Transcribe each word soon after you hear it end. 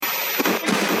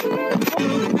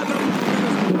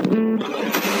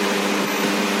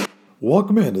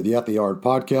Welcome into the At the Yard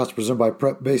podcast presented by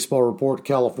Prep Baseball Report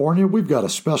California. We've got a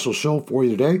special show for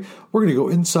you today. We're going to go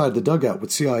inside the dugout with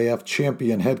CIF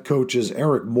champion head coaches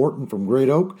Eric Morton from Great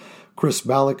Oak, Chris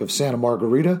Ballack of Santa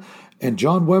Margarita, and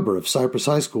John Weber of Cypress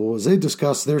High School as they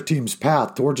discuss their team's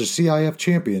path towards a CIF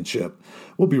championship.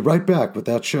 We'll be right back with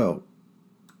that show.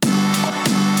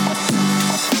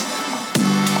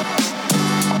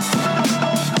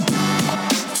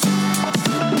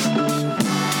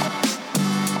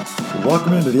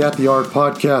 Welcome into the At the Yard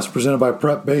podcast presented by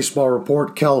Prep Baseball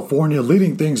Report California.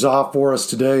 Leading things off for us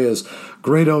today is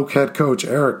Great Oak head coach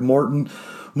Eric Morton.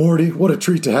 Morty, what a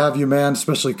treat to have you, man,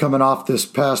 especially coming off this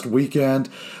past weekend.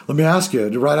 Let me ask you,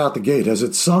 right out the gate, has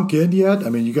it sunk in yet? I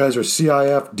mean, you guys are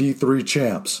CIF D3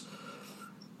 champs.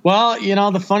 Well,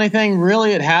 the funny thing,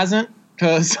 really it hasn't,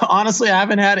 because honestly, I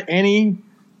haven't had any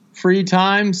free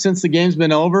time since the game's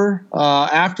been over.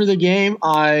 After the game,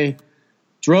 I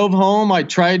drove home. I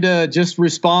tried to just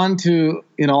respond to,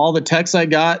 all the texts I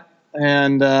got.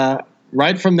 And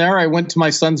right from there, I went to my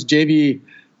son's JV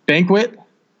banquet.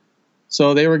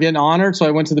 So they were getting honored. So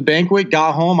I went to the banquet,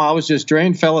 got home. I was just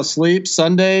drained, fell asleep.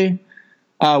 Sunday,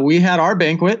 we had our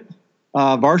banquet,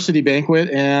 varsity banquet,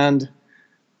 and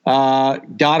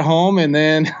got home. And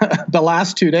then the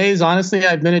last 2 days, honestly,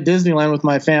 I've been at Disneyland with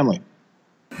my family.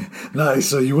 Nice.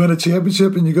 So you win a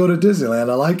championship and you go to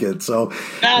Disneyland. I like it. So,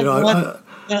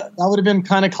 that would have been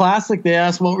kind of classic. They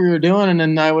asked what we were doing, and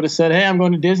then I would have said, "Hey, I'm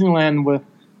going to Disneyland with."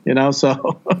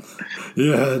 So.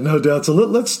 Yeah, no doubt. So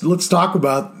let's talk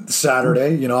about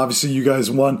Saturday. Obviously you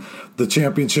guys won the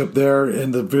championship there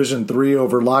in Division III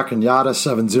over La Cañada,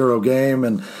 7-0 game,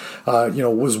 and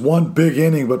was one big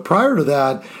inning. But prior to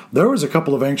that, there was a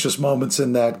couple of anxious moments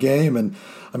in that game, and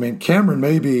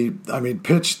Cameron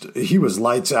pitched. He was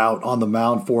lights out on the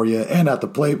mound for you and at the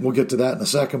plate. We'll get to that in a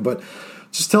second, but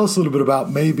just tell us a little bit about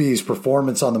Maybe's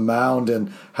performance on the mound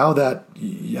and how that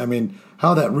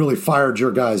really fired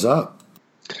your guys up.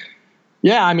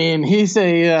 Yeah, he's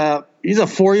a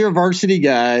 4-year varsity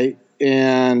guy,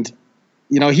 and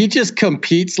he just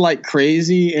competes like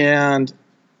crazy, and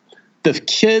the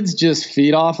kids just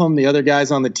feed off him, the other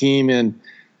guys on the team, and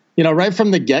right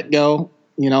from the get-go,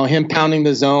 him pounding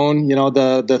the zone,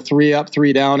 the 3 up,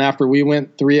 3 down after we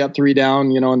went 3 up, 3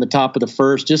 down, in the top of the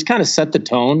first, just kind of set the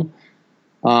tone.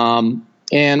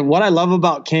 And what I love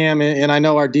about Cam, and I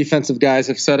know our defensive guys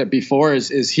have said it before,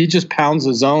 is he just pounds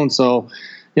the zone. So,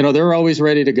 they're always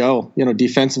ready to go,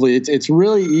 defensively. It's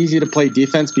really easy to play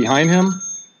defense behind him.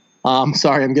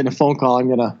 Sorry, I'm getting a phone call.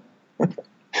 I'm going to,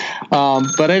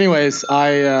 but anyways,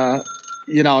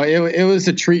 it was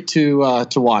a treat to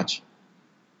watch.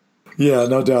 Yeah,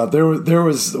 no doubt. There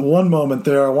was one moment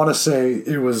there. I want to say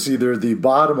it was either the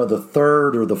bottom of the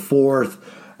third or the fourth,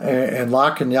 and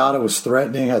La Cañada was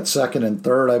threatening at second and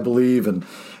third, I believe, and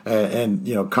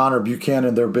Connor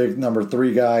Buchanan, their big number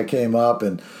 3 guy, came up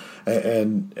and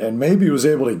maybe was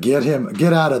able to get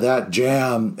out of that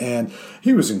jam, and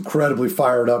he was incredibly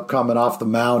fired up coming off the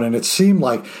mound, and it seemed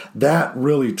like that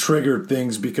really triggered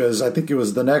things because I think it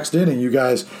was the next inning you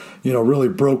guys really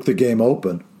broke the game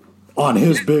open on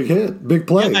his big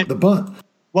play, the bunt.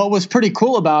 What was pretty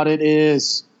cool about it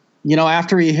is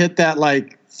after he hit that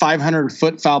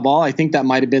 500-foot foul ball, I think that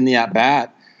might have been the at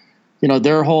bat.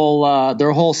 Their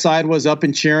whole side was up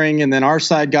and cheering, and then our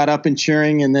side got up and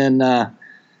cheering, and then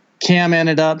Cam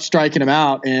ended up striking him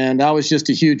out, and that was just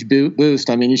a huge boost.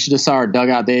 You should have saw our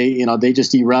dugout. They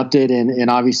just erupted, and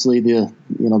obviously the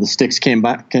sticks came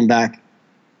back.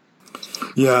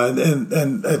 Yeah,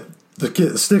 and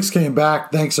the sticks came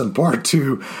back thanks in part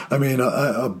to,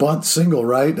 a bunt single,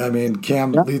 right?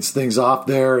 Cam leads things off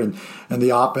there, and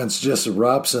the offense just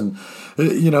erupts. And,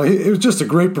 it was just a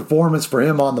great performance for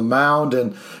him on the mound.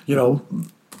 And,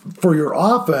 for your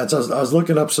offense, I was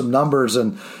looking up some numbers,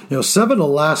 and, 7 of the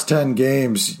last 10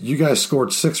 games, you guys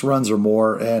scored 6 runs or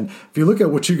more. And if you look at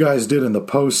what you guys did in the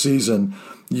postseason,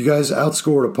 you guys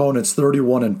outscored opponents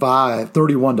 31 to 5,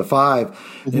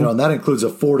 mm-hmm. And that includes a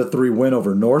 4-3 win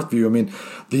over Northview.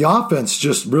 The offense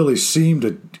just really seemed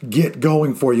to get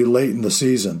going for you late in the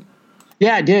season.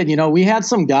 Yeah, it did. We had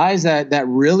some guys that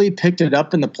really picked it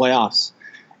up in the playoffs.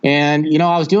 And,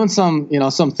 I was doing some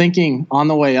thinking on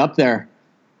the way up there.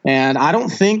 And I don't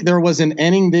think there was an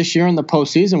inning this year in the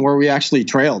postseason where we actually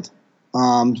trailed.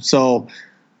 So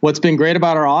what's been great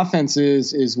about our offense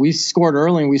is we scored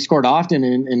early and we scored often,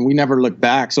 and we never looked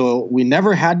back. So we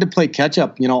never had to play catch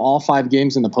up, all 5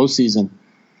 games in the postseason.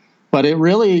 But it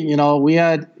really, we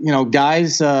had,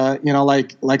 guys,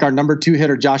 like our number 2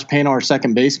 hitter, Josh Payne, our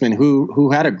second baseman, who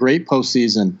had a great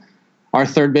postseason. our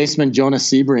third baseman, Jonas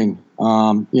Sebring,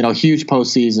 huge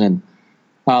postseason.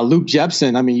 Luke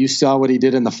Jepson, I mean, you saw what he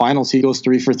did in the finals. He goes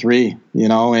 3 for 3,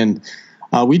 and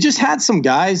we just had some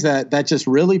guys that just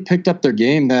really picked up their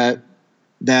game that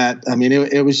I mean,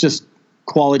 it was just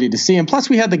quality to see. And plus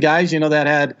we had the guys, that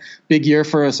had big year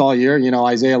for us all year,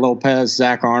 Isaiah Lopez,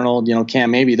 Zach Arnold,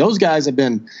 Cam Maybe. Those guys have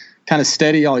been kind of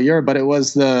steady all year, but it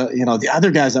was the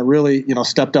other guys that really,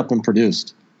 stepped up and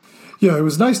produced. Yeah, it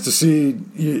was nice to see,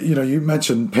 you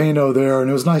mentioned Pano there, and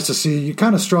it was nice to see you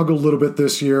kind of struggled a little bit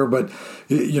this year, but,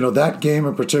 that game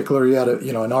in particular, you had an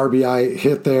RBI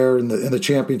hit there in the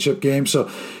championship game. So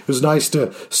it was nice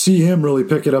to see him really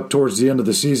pick it up towards the end of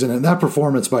the season. And that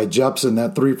performance by Jepson,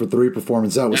 that 3 for 3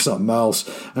 performance, that was something else.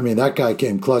 I mean, that guy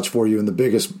came clutch for you in the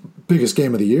biggest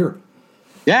game of the year.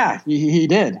 Yeah, he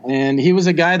did. And he was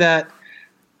a guy that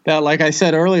like I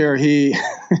said earlier, he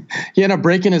ended up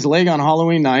breaking his leg on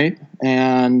Halloween night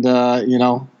and,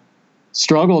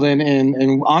 struggled.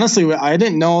 And honestly, I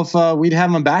didn't know if we'd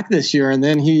have him back this year. And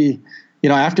then he,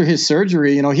 after his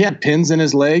surgery, he had pins in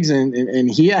his legs and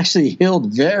he actually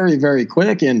healed very, very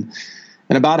quick. And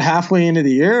about halfway into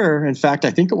the year, in fact,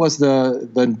 I think it was the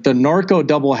Norco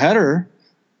doubleheader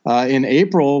in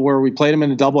April where we played him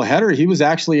in a doubleheader, he was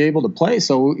actually able to play.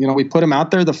 So, we put him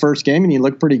out there the first game and he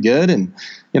looked pretty good. And,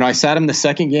 I sat him the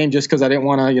second game just because I didn't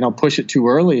want to, push it too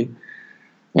early.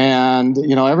 And,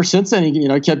 ever since then,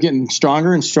 he kept getting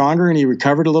stronger and stronger and he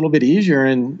recovered a little bit easier.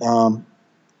 And,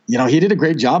 he did a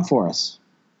great job for us.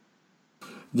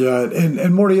 Yeah,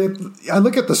 and Morty, I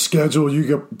look at the schedule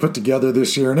you put together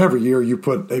this year, and every year you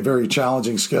put a very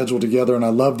challenging schedule together, and I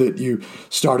love that you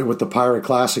started with the Pirate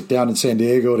Classic down in San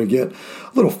Diego to get a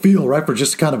little feel, right, for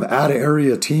just kind of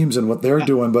out-of-area teams and what they're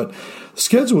doing, but the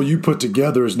schedule you put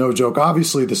together is no joke.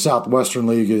 Obviously, the Southwestern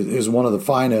League is one of the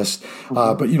finest,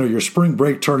 but, your spring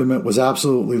break tournament was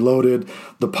absolutely loaded,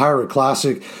 the Pirate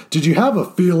Classic. Did you have a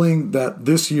feeling that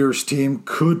this year's team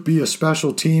could be a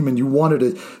special team and you wanted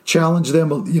to challenge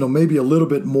them, maybe a little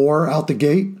bit more out the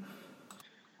gate?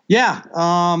 Yeah.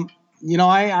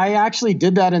 I actually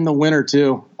did that in the winter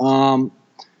too. When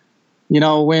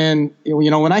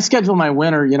I schedule my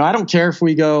winter, I don't care if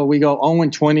we go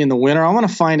 0-20 in the winter. I want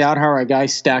to find out how our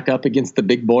guys stack up against the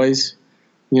big boys.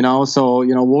 So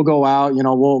we'll go out.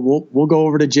 We'll go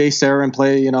over to Jay Sarah and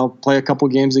play a couple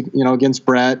games against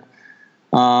Brett.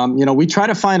 We try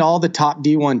to find all the top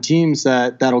D1 teams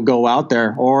that'll go out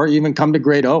there or even come to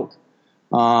Great Oak.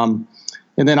 And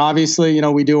then obviously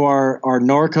we do our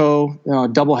Norco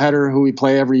doubleheader who we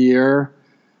play every year.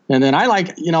 And then I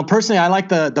like, personally, I like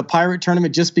the Pirate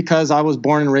Tournament just because I was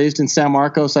born and raised in San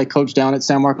Marcos. I coached down at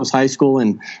San Marcos High School,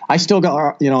 and I still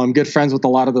got, I'm good friends with a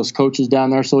lot of those coaches down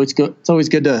there. So it's good. It's always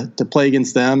good to play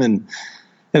against them. And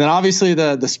then obviously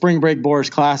the Spring Break Boris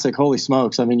Classic. Holy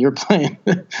smokes! I mean, you're playing,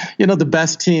 the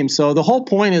best team. So the whole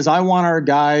point is, I want our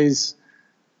guys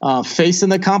facing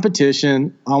the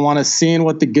competition. I want to seeing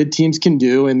what the good teams can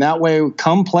do, and that way,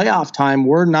 come playoff time,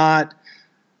 we're not.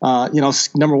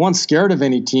 Number one, scared of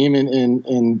any team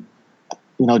and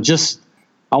just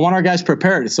I want our guys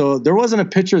prepared. So there wasn't a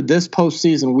pitcher this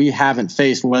postseason we haven't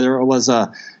faced, whether it was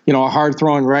a hard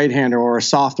throwing right-hander or a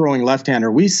soft throwing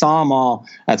left-hander. We saw them all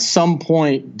at some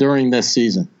point during this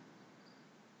season.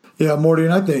 Yeah, Morty,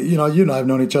 and I think, you and I have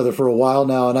known each other for a while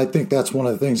now, and I think that's one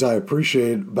of the things I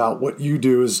appreciate about what you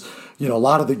do is, a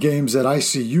lot of the games that I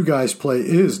see you guys play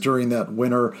is during that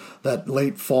that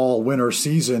late fall, winter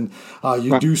season.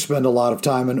 You do spend a lot of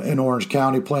time in Orange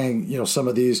County playing, some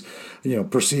of these,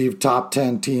 perceived top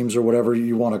 10 teams or whatever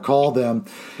you want to call them,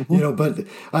 but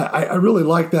I really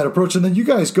like that approach. And then you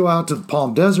guys go out to the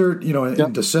Palm Desert,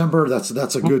 in December.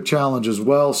 That's a good challenge as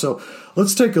well. So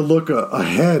let's take a look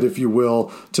ahead, if you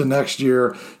will, to next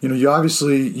year. You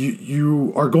obviously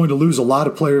you are going to lose a lot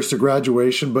of players to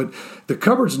graduation, but the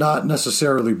cupboard's not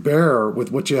necessarily bare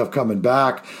with what you have coming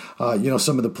back.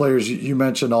 Some of the players you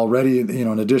mentioned already,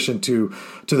 in addition to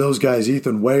those guys,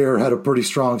 Ethan Weyer had a pretty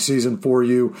strong season for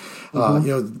you. Tell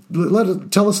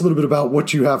us a little bit about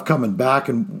what you have coming back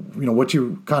and, what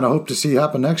you kind of hope to see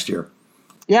happen next year.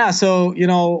 Yeah. So,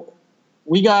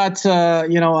 we got,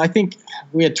 I think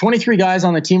we had 23 guys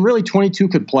on the team. Really, 22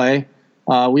 could play.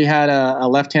 We had a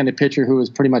left-handed pitcher who was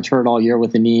pretty much hurt all year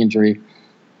with a knee injury.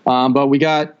 But we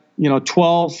got,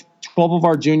 12 of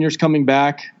our juniors coming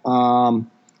back.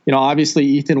 Obviously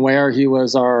Ethan Ware, he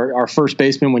was our first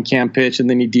baseman when Cam pitched, and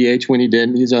then he DH when he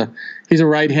didn't. He's a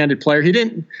right-handed player. He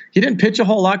didn't pitch a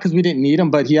whole lot because we didn't need him,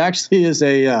 but he actually is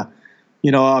a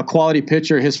quality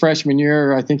pitcher. His freshman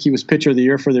year, I think he was pitcher of the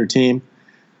year for their team.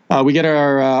 We get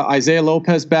our Isaiah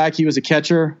Lopez back. He was a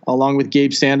catcher along with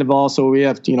Gabe Sandoval. So we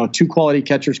have, two quality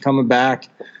catchers coming back.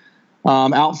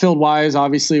 Outfield wise,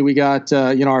 obviously we got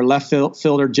our left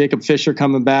fielder Jacob Fisher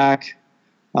coming back.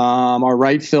 Our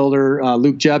right fielder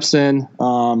Luke Jepson.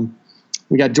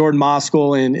 We got Jordan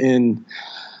Moskal, and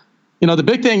the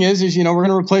big thing is we're going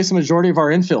to replace the majority of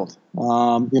our infield. We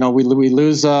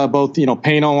lose both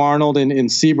Pano Arnold and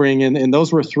Sebring, and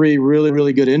those were three really,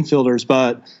 really good infielders.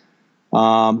 But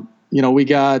we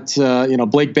got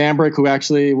Blake Bambrick, who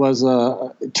actually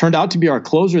turned out to be our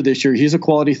closer this year. He's a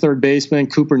quality third baseman.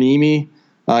 Cooper Nemi,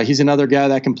 he's another guy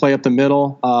that can play up the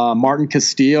middle. Martin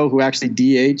Castillo, who actually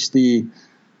DH'd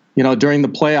during the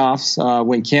playoffs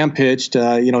when Cam pitched.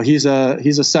 He's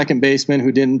a second baseman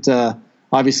who didn't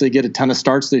obviously get a ton of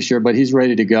starts this year, but he's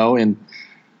ready to go. And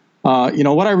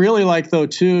what I really like though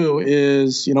too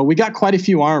is we got quite a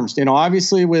few arms.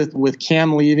 Obviously with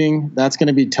Cam leaving, that's going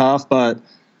to be tough, but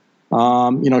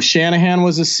Shanahan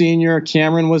was a senior,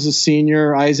 Cameron was a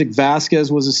senior, Isaac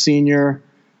Vasquez was a senior,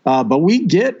 but we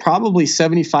get probably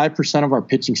 75% of our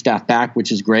pitching staff back,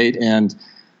 which is great. And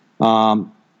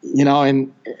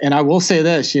and I will say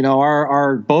this,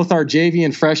 our both our JV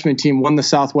and freshman team won the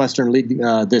Southwestern League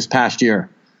this past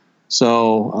year.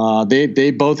 So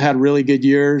they both had really good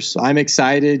years. I'm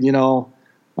excited.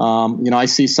 I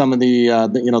see some of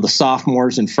the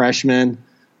sophomores and freshmen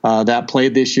that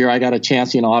played this year. I got a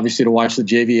chance, obviously to watch the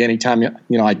JV anytime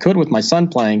I could with my son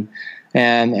playing,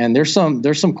 and there's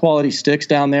some quality sticks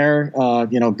down there.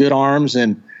 Good arms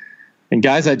and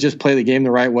guys that just play the game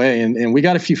the right way. And we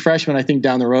got a few freshmen, I think,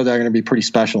 down the road that are going to be pretty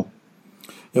special.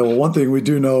 Yeah, well, one thing we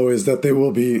do know is that they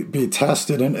will be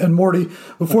tested. And Morty,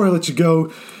 before I let you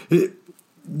go,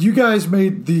 you guys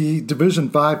made the Division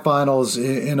V finals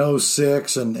in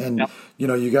 06, and yep.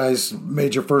 You guys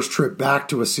made your first trip back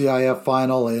to a CIF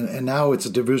final, and now it's a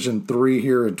Division III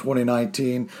here in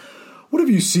 2019. What have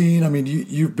you seen? I mean,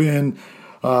 you've been –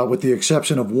 with the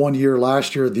exception of 1 year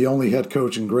last year, the only head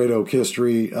coach in Great Oak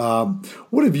history.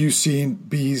 What have you seen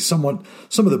be some of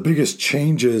the biggest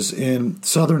changes in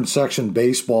Southern Section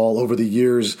baseball over the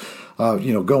years,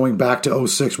 going back to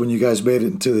 06 when you guys made it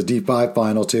into the D5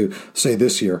 final to, say,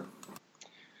 this year?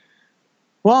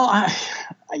 Well, I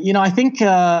think,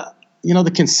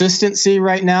 the consistency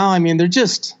right now, I mean, they're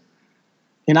just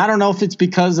 – and I don't know if it's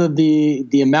because of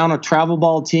the amount of travel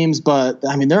ball teams, but,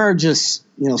 I mean, there are just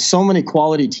 – so many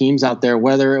quality teams out there,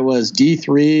 whether it was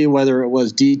D3, whether it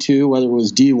was D2, whether it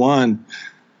was D1.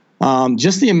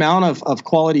 Just the amount of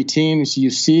quality teams you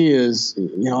see is,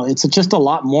 it's just a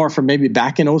lot more from maybe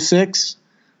back in 06.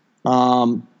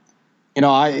 I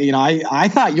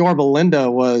thought Yorba Linda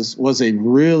was a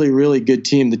really, really good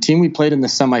team. The team we played in the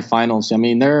semifinals. I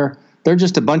mean, they're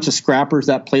just a bunch of scrappers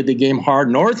that played the game hard.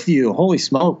 Northview, holy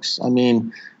smokes. I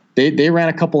mean, They ran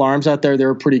a couple arms out there. They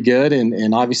were pretty good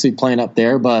and obviously playing up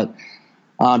there. But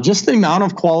just the amount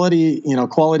of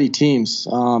quality teams,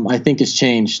 I think has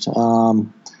changed.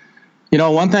 One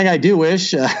thing I do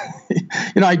wish,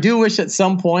 I do wish at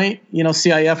some point,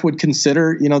 CIF would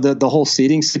consider, the whole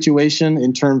seating situation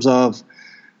in terms of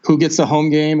who gets the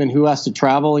home game and who has to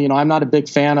travel. I'm not a big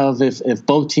fan of if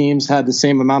both teams had the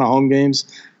same amount of home games.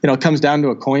 It comes down to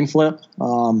a coin flip.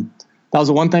 That was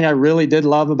the one thing I really did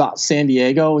love about San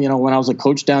Diego, when I was a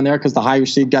coach down there, because the higher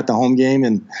seed got the home game.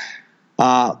 And,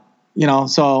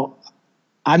 so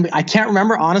I can't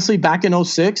remember, honestly, back in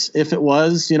 06, if it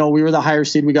was, we were the higher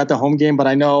seed, we got the home game. But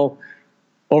I know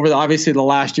obviously the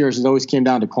last years, it always came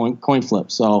down to coin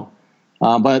flip. So,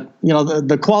 but,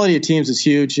 the quality of teams is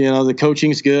huge. The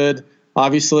coaching's good,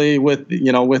 obviously,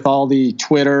 with all the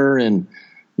Twitter and,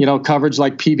 coverage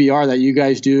like PBR that you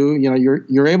guys do,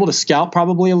 you're able to scout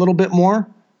probably a little bit more,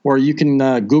 or you can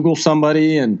Google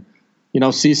somebody and,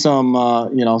 see some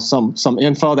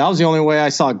info. That was the only way I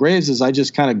saw Graves is I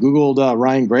just kind of Googled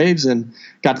Ryan Graves and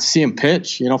got to see him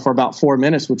pitch, for about 4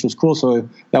 minutes, which was cool. So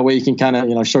that way you can kind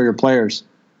of, show your players.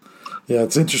 Yeah,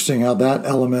 it's interesting how that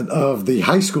element of the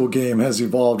high school game has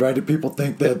evolved, right? People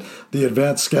think that the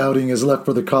advanced scouting is left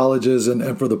for the colleges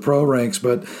and for the pro ranks,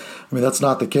 but I mean, that's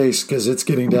not the case because it's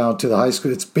getting down to the high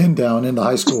school. It's been down in the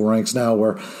high school ranks now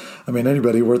where, I mean,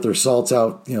 anybody worth their salt's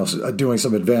out, doing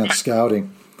some advanced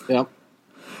scouting. Yeah.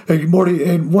 Hey, Morty,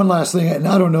 and one last thing, and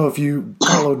I don't know if you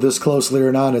followed this closely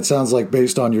or not. It sounds like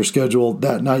based on your schedule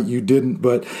that night you didn't,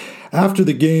 but after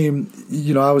the game,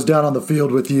 I was down on the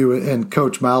field with you, and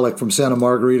Coach Malik from Santa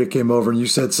Margarita came over, and you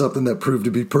said something that proved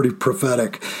to be pretty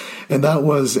prophetic, and that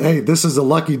was, hey, this is a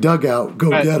lucky dugout. Go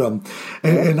get them.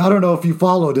 And I don't know if you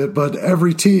followed it, but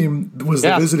every team was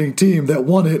the visiting team that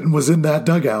won it and was in that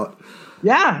dugout.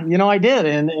 Yeah, I did.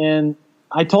 And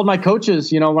I told my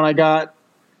coaches, when I got,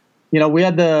 we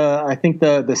had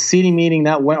the seating meeting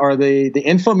that went, or the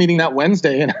info meeting that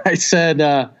Wednesday, and I said,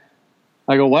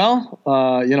 I go, well,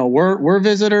 we're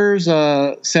visitors.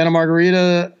 Santa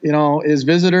Margarita, is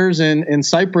visitors, and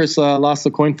Cypress lost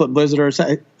the coin flip visitors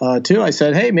too. I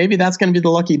said, hey, maybe that's going to be the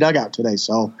lucky dugout today.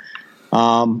 So, it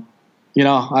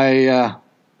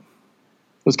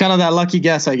was kind of that lucky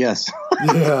guess, I guess.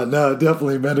 Yeah, no,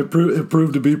 definitely, man. It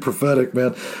proved to be prophetic,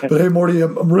 man. But hey, Morty,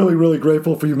 I'm really, really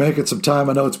grateful for you making some time.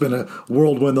 I know it's been a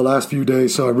whirlwind the last few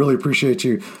days, so I really appreciate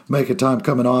you making time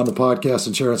coming on the podcast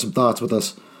and sharing some thoughts with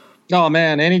us. Oh,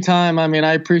 man, anytime. I mean,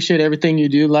 I appreciate everything you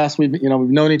do. We've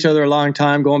known each other a long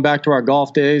time, going back to our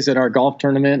golf days at our golf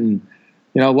tournament.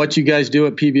 And, what you guys do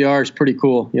at PBR is pretty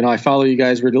cool. I follow you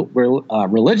guys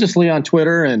religiously on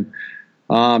Twitter, and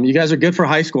you guys are good for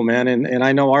high school, man. And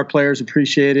I know our players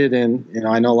appreciate it. And,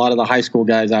 I know a lot of the high school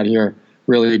guys out here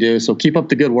really do. So keep up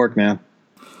the good work, man.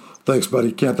 Thanks,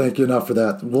 buddy. Can't thank you enough for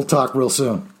that. We'll talk real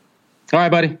soon. All right,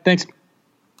 buddy. Thanks.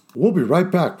 We'll be right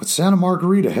back with Santa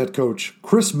Margarita head coach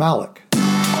Chris Malik.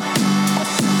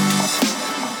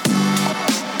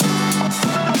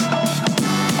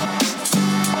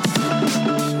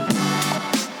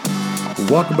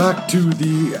 Welcome back to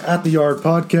the At the Yard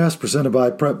podcast presented by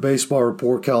Prep Baseball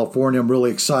Report California. I'm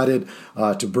really excited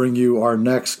to bring you our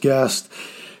next guest.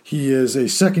 He is a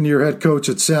second-year head coach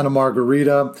at Santa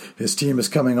Margarita. His team is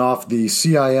coming off the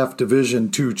CIF Division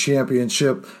II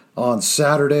championship on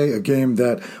Saturday, a game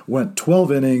that went 12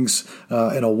 innings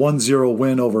in a 1-0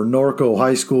 win over Norco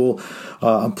High School.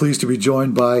 I'm pleased to be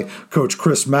joined by Coach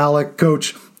Chris Malik.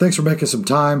 Coach, thanks for making some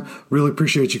time. Really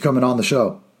appreciate you coming on the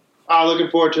show. Looking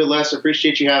forward to it, Les.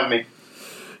 Appreciate you having me.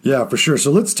 Yeah, for sure.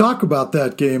 So let's talk about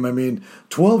that game. I mean,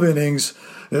 12 innings,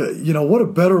 what a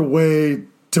better way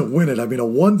to win it. I mean, a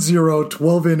 1-0,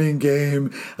 12-inning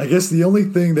game. I guess the only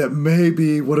thing that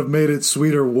maybe would have made it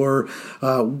sweeter were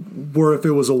if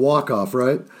it was a walk-off,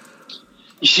 right?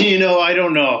 I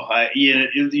don't know.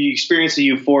 The experience of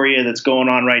euphoria that's going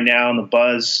on right now and the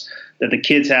buzz that the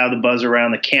kids have, the buzz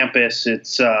around the campus,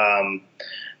 it's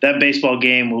that baseball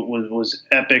game was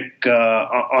epic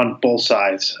on both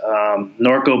sides.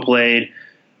 Norco played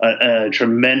a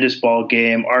tremendous ball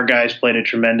game. Our guys played a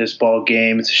tremendous ball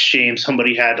game. It's a shame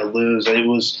somebody had to lose.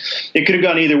 It could have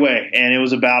gone either way, and it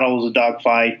was a battle. It was a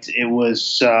dogfight. It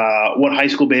was what high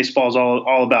school baseball is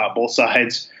all about. Both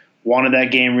sides wanted that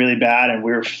game really bad, and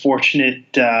we were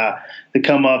fortunate to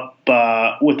come up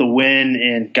with a win.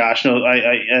 And gosh, no,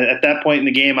 at that point in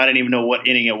the game, I didn't even know what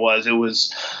inning it was. It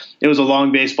was a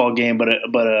long baseball game, but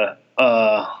a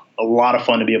lot of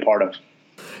fun to be a part of.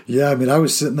 Yeah, I mean, I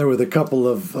was sitting there with a couple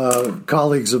of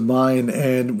colleagues of mine,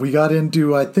 and we got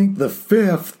into, I think, the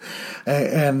fifth,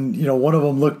 and one of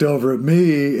them looked over at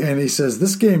me, and he says,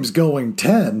 "This game's going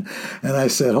 10." And I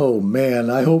said, "Oh,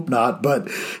 man, I hope not." But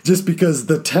just because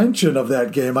the tension of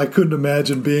that game, I couldn't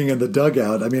imagine being in the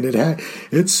dugout. I mean,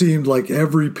 it seemed like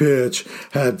every pitch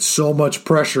had so much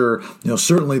pressure,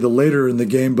 certainly the later in the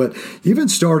game, but even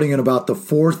starting in about the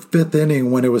fourth, fifth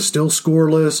inning when it was still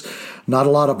scoreless, not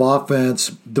a lot of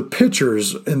offense, the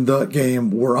pitchers in the game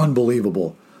were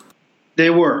unbelievable. They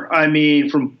were. I mean,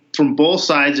 from both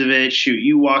sides of it. Shoot,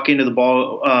 you walk into the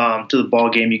ball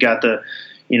game. You got the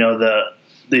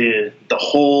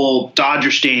whole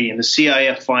Dodger Stadium, the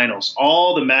CIF Finals,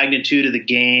 all the magnitude of the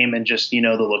game, and just the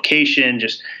location,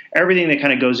 just everything that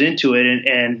kind of goes into it.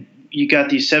 And you got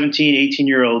these 17,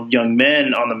 18-year-old young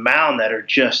men on the mound that are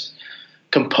just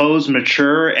composed,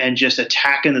 mature, and just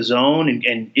attacking the zone.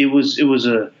 And it was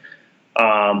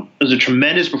a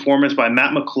tremendous performance by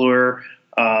Matt McClure.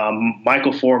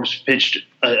 Michael Forbes pitched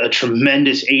a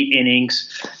tremendous 8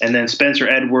 innings, and then Spencer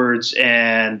Edwards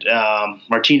and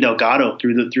Martin Delgado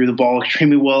threw the ball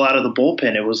extremely well out of the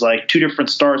bullpen. It was like two different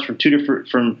starts from two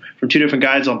different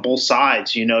guys on both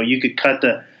sides. You could cut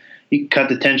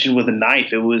the tension with a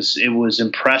knife. It was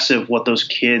impressive what those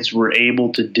kids were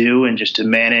able to do, and just to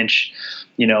manage,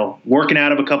 working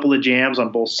out of a couple of jams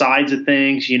on both sides of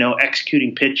things,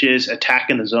 executing pitches,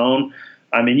 attacking the zone.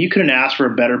 I mean, you couldn't ask for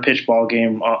a better pitch ball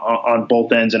game on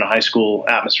both ends in a high school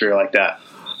atmosphere like that.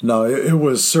 No, it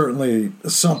was certainly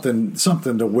something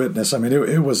to witness. I mean,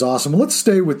 it was awesome. Let's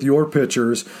stay with your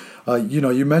pitchers.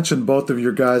 You mentioned both of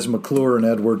your guys, McClure and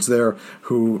Edwards there,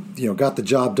 who, got the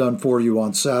job done for you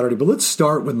on Saturday. But let's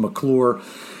start with McClure.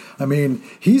 I mean,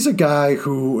 he's a guy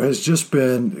who has just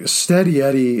been steady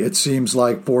Eddie, it seems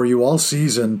like, for you all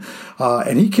season.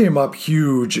 And he came up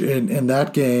huge in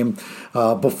that game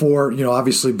before,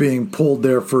 obviously being pulled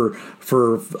there for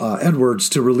Edwards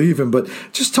to relieve him. But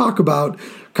just talk about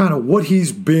kind of what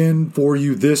he's been for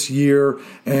you this year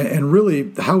and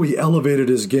really how he elevated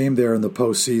his game there in the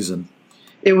postseason.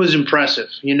 It was impressive.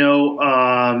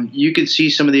 You could see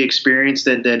some of the experience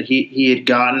that he had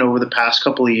gotten over the past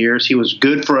couple of years. He was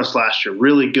good for us last year,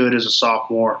 really good as a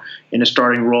sophomore in a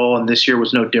starting role, and this year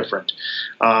was no different.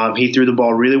 He threw the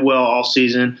ball really well all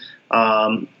season.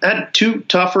 Had two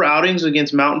tougher outings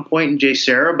against Mountain Point and Jay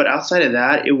Serra, but outside of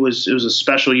that, it was a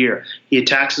special year. He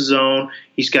attacks the zone.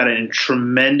 He's got a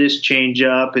tremendous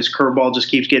changeup. His curveball just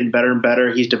keeps getting better and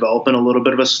better. He's developing a little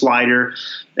bit of a slider.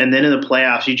 And then in the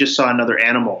playoffs, you just saw another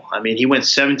animal. I mean, he went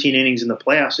 17 innings in the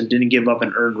playoffs and didn't give up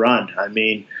an earned run. I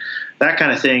mean, that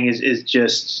kind of thing is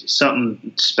just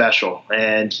something special.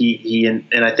 And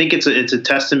and I think it's a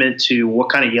testament to what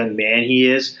kind of young man he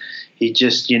is. He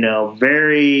just,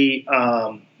 very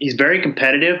he's very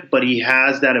competitive, but he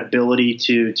has that ability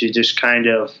to just kind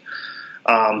of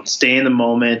stay in the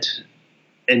moment,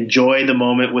 enjoy the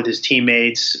moment with his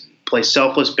teammates, play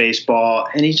selfless baseball,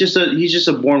 and he's just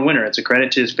a born winner. It's a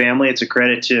credit to his family. It's a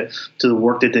credit to the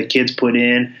work that the kids put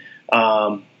in.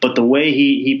 But the way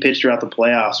he pitched throughout the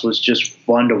playoffs was just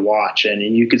fun to watch, and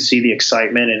you could see the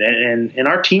excitement, and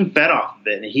our team fed off of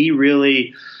it. And he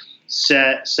really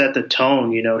set the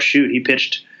tone. He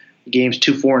pitched games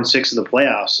 2, 4, and 6 of the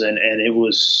playoffs, and it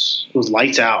was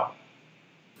lights out.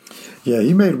 Yeah,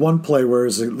 he made one play where it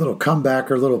was a little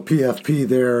comeback or a little PFP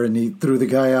there, and he threw the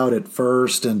guy out at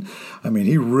first. And, I mean,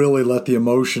 he really let the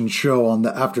emotion show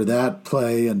after that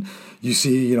play. And you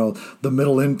see, the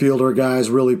middle infielder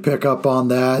guys really pick up on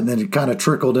that, and then it kind of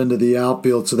trickled into the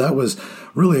outfield. So that was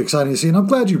really exciting to see. And I'm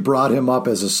glad you brought him up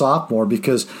as a sophomore,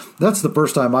 because that's the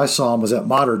first time I saw him was at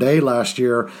Mater Dei last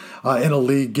year in a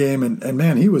league game. And,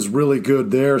 man, he was really good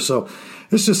there. So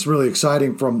it's just really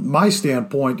exciting from my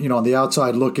standpoint, on the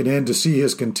outside looking in, to see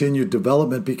his continued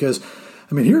development, because,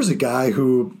 I mean, here's a guy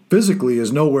who physically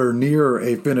is nowhere near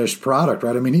a finished product,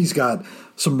 right? I mean, he's got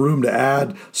some room to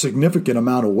add significant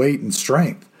amount of weight and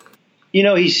strength. He's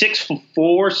 6'4",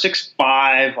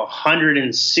 6'5",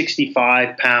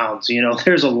 165 pounds.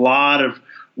 There's a lot of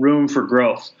room for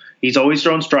growth. He's always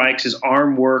throwing strikes. His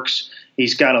arm works.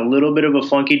 He's got a little bit of a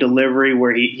funky delivery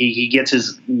where he gets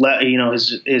his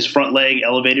front leg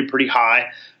elevated pretty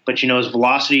high, but his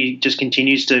velocity just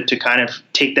continues to kind of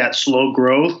take that slow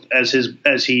growth as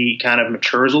he kind of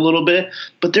matures a little bit.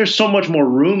 But there's so much more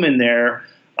room in there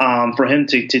for him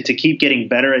to keep getting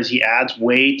better as he adds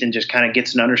weight and just kind of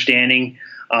gets an understanding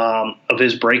of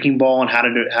his breaking ball and how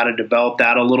to develop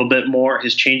that a little bit more.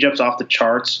 His changeup's off the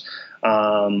charts.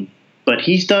 But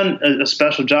he's done a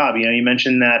special job. You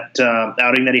mentioned that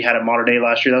outing that he had at Mater Dei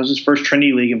last year. That was his first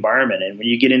Trinity League environment. And when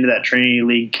you get into that Trinity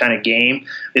League kind of game,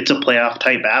 it's a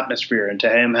playoff-type atmosphere. And to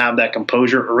him have that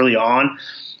composure early on,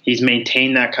 he's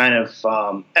maintained that kind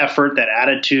of effort, that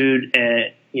attitude,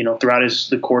 and throughout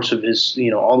the course of his,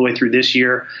 all the way through this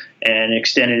year and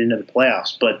extended into the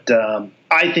playoffs. But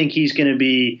I think he's going to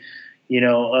be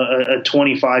a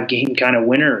 25-game kind of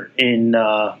winner in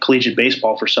collegiate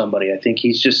baseball for somebody. I think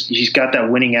he's got that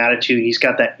winning attitude. He's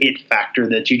got that it factor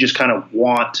that you just kind of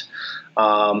want.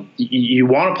 You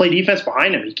want to play defense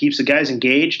behind him. He keeps the guys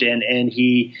engaged, and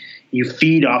you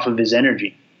feed off of his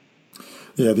energy.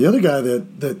 Yeah, the other guy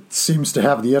that seems to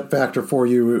have the it factor for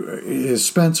you is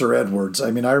Spencer Edwards.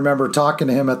 I mean, I remember talking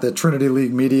to him at the Trinity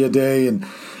League Media Day and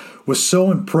was so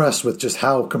impressed with just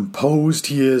how composed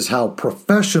he is, how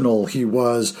professional he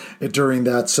was during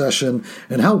that session,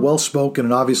 and how well-spoken,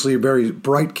 and obviously a very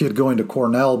bright kid going to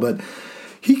Cornell. But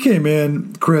he came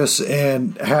in, Chris,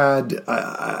 and had,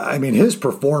 his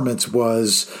performance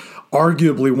was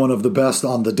arguably one of the best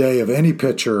on the day of any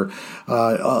pitcher,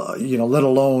 let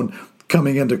alone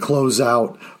coming in to close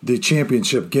out the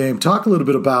championship game. Talk a little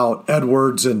bit about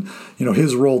Edwards and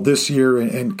his role this year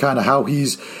and kind of how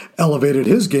he's elevated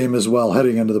his game as well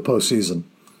heading into the postseason.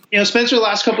 Spencer the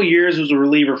last couple of years was a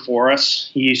reliever for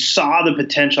us. You saw the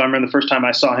potential. I remember the first time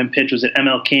I saw him pitch was at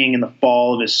ML King in the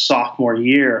fall of his sophomore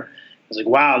year. I was like,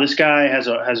 wow, this guy has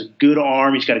a good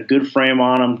arm. He's got a good frame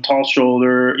on him, tall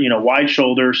shoulder, wide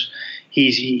shoulders.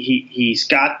 He's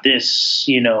got this,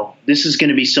 this is going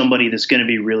to be somebody that's going to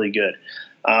be really good.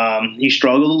 He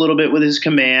struggled a little bit with his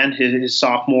command, his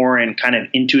sophomore and kind of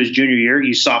into his junior year.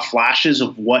 You saw flashes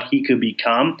of what he could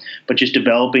become, but just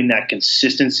developing that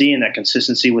consistency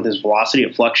with his velocity.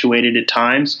 It fluctuated at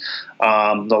times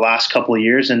the last couple of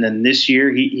years. And then this year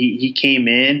he came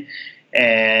in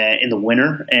the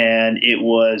winter, and it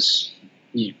was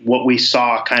what we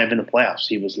saw kind of in the playoffs.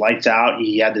 He was lights out.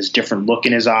 He had this different look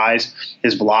in his eyes.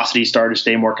 His velocity started to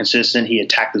stay more consistent. He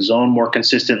attacked the zone more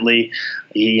consistently.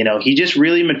 He just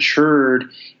really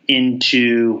matured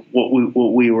into what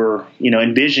we were,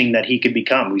 envisioning that he could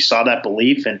become. We saw that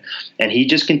belief, and he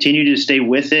just continued to stay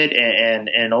with it,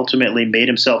 and ultimately made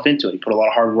himself into it. He put a lot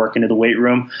of hard work into the weight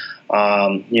room.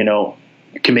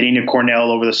 Committing to Cornell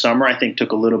over the summer, I think,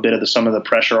 took a little bit of some of the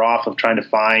pressure off of trying to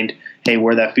find, hey,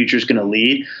 where that future is going to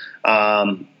lead.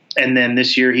 And then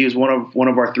this year, he was one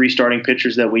of our 3 starting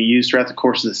pitchers that we used throughout the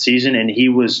course of the season, and he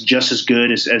was just as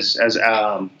good as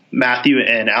Matthew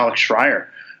and Alex Schreier.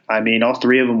 I mean, all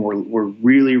 3 of them were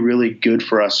really, really good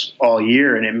for us all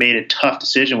year, and it made a tough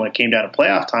decision when it came down to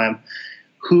playoff time,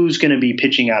 who's going to be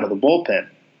pitching out of the bullpen,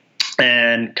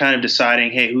 and kind of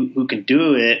deciding, hey, who can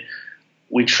do it.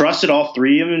 We trusted all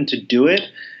 3 of them to do it,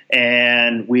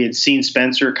 and we had seen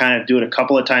Spencer kind of do it a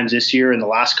couple of times this year in the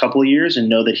last couple of years, and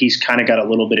know that he's kind of got a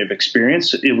little bit of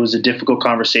experience. It was a difficult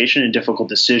conversation, a difficult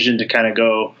decision to kind of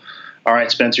go, all right,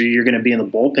 Spencer, you're going to be in the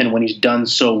bullpen when he's done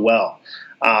so well.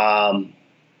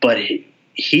 But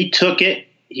he took it,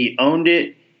 he owned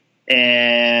it,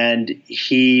 and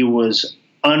he was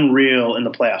unreal in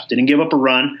the playoffs. Didn't give up a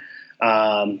run.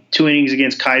 2 innings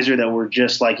against Kaiser that were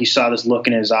just like, you saw this look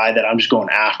in his eye that I'm just going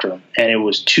after him. And it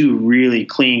was 2 really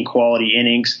clean quality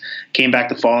innings. Came back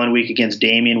the following week against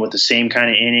Damien with the same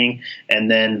kind of inning. And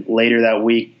then later that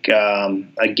week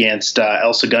against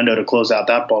El Segundo to close out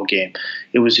that ball game.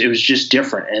 It was just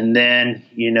different. And then,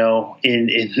 in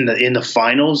the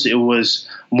finals, it was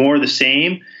more the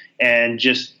same, and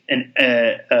just an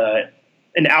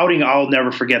outing I'll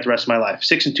never forget the rest of my life.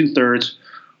 6 2/3.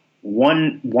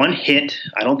 One hit.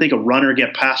 I don't think a runner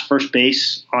get past first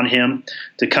base on him,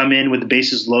 to come in with the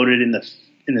bases loaded in the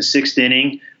 6th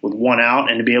inning with 1 out,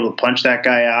 and to be able to punch that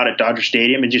guy out at Dodger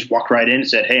Stadium and just walk right in and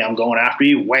said, hey, I'm going after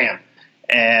you. Wham.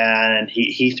 And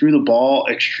he threw the ball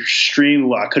extremely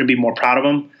well. I couldn't be more proud of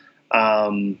him.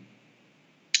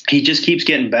 He just keeps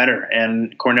getting better,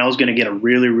 and Cornell's going to get a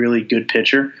really, really good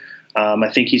pitcher.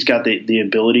 I think he's got the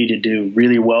ability to do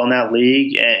really well in that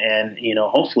league, and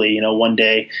hopefully, one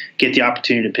day get the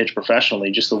opportunity to pitch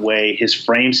professionally. Just the way his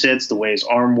frame sits, the way his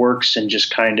arm works, and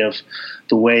just kind of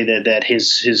the way that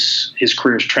his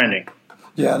career is trending.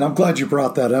 Yeah, and I'm glad you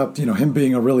brought that up, him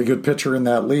being a really good pitcher in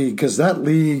that league, because that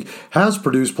league has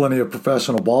produced plenty of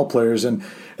professional ball players, and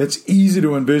it's easy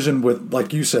to envision with,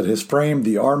 like you said, his frame,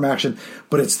 the arm action,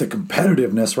 but it's the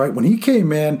competitiveness, right? When he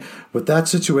came in with that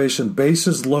situation,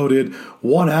 bases loaded,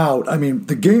 1 out, I mean,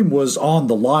 the game was on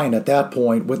the line at that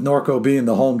point with Norco being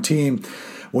the home team.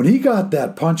 When he got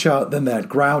that punch out, then that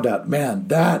ground out, man,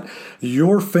 that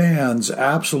your fans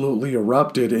absolutely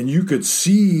erupted, and you could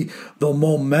see the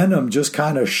momentum just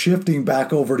kind of shifting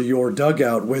back over to your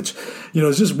dugout, which,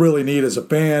 is just really neat as a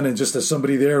fan, and just as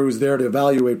somebody there who's there to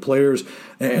evaluate players,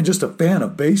 and just a fan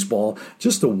of baseball,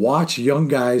 just to watch young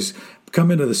guys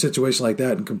come into the situation like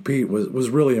that and compete was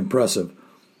really impressive.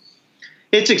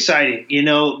 It's exciting,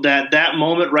 that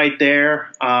moment right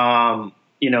there.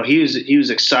 He was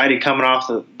excited coming off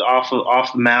the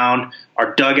mound.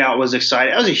 Our dugout was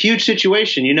excited. That was a huge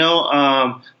situation.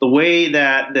 The way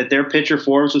that their pitcher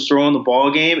Forbes was throwing the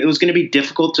ball game, it was going to be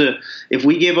difficult if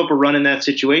we gave up a run in that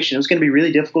situation, it was going to be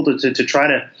really difficult to try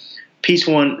to piece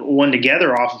one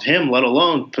together off of him, let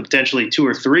alone potentially 2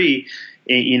 or 3,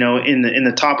 in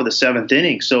the top of the 7th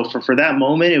inning. So for that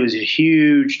moment, it was a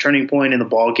huge turning point in the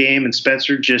ball game, and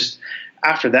Spencer just,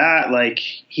 after that,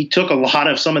 he took a lot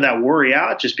of some of that worry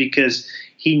out, just because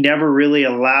he never really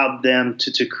allowed them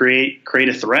to create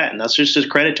a threat. And that's just a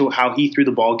credit to how he threw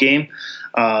the ball game.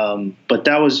 But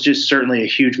that was just certainly a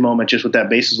huge moment, just with that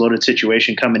bases loaded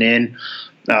situation coming in.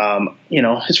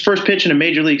 His first pitch in a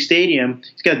major league stadium,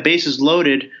 he's got bases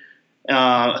loaded,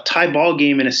 a tie ball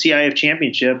game in a CIF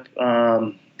championship.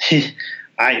 I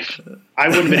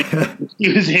wouldn't have been he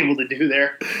was able to do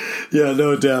there. Yeah,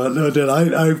 no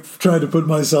doubt. I've tried to put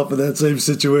myself in that same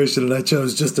situation, and I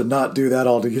chose just to not do that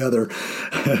altogether.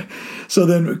 So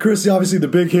then, Chris, obviously the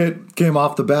big hit came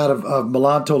off the bat of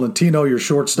Milan Tolentino, your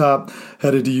shortstop,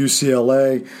 headed to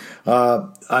UCLA.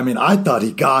 I thought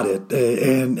he got it,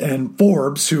 and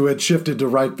Forbes, who had shifted to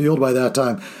right field by that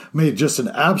time, made just an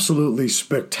absolutely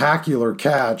spectacular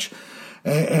catch.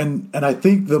 And I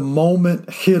think the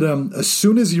moment hit him as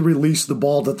soon as he released the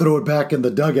ball to throw it back in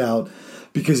the dugout,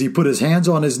 because he put his hands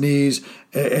on his knees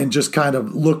and just kind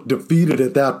of looked defeated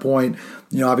at that point.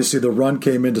 Obviously the run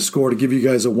came in to score to give you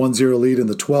guys a 1-0 lead in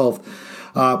the 12th.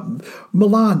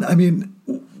 Milan,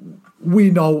 we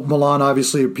know Milan,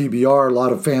 obviously, at PBR. A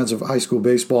lot of fans of high school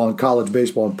baseball and college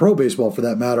baseball and pro baseball, for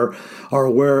that matter, are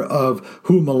aware of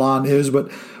who Milan is.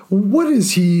 But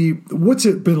what's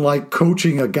it been like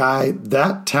coaching a guy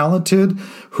that talented,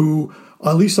 who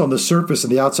at least on the surface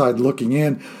and the outside looking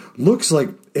in, looks like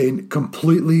a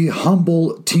completely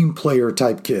humble team player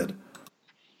type kid.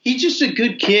 He's just a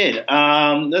good kid.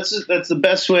 That's the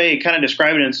best way to kind of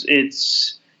describe it.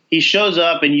 It's he shows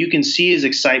up and you can see his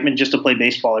excitement just to play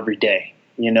baseball every day.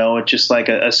 You know, it's just like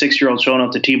a 6-year-old showing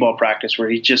up to T-ball practice where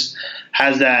he just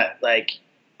has that like,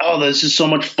 oh, this is so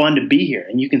much fun to be here.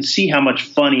 And you can see how much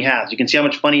fun he has. You can see how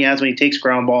much fun he has when he takes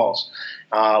ground balls,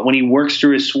 when he works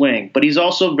through his swing. But he's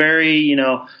also very,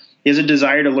 he has a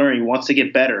desire to learn. He wants to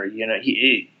get better.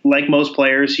 He like most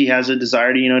players, he has a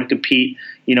desire to, to compete,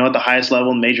 at the highest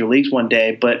level in major leagues one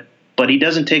day. But he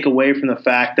doesn't take away from the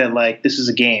fact that, like, this is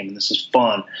a game and this is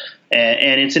fun.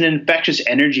 And it's an infectious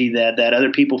energy that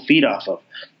other people feed off of.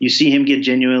 You see him get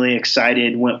genuinely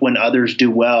excited when others do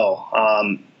well.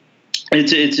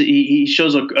 He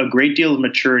shows a great deal of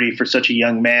maturity for such a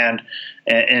young man,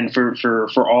 and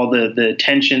for all the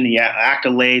attention, the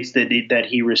accolades that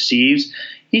he receives.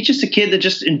 He's just a kid that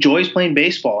just enjoys playing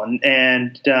baseball,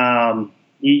 and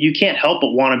you can't help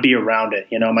but want to be around it.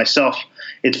 Myself,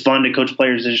 it's fun to coach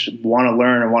players that just want to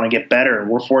learn and want to get better, and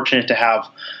we're fortunate to have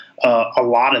a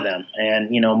lot of them.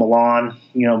 And Milan,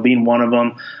 being one of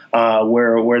them,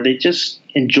 where they just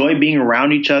enjoy being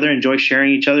around each other, enjoy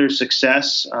sharing each other's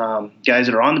success. Guys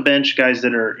that are on the bench, guys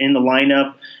that are in the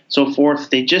lineup, so forth.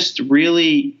 They just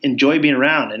really enjoy being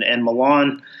around. And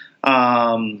Milan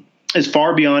is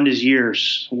far beyond his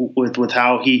years with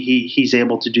how he's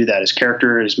able to do that. His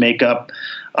character, his makeup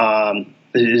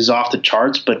is off the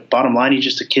charts. But bottom line, he's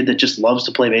just a kid that just loves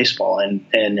to play baseball,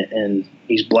 and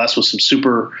he's blessed with some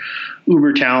super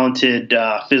uber talented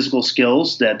physical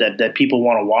skills that people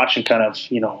want to watch and kind of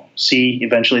see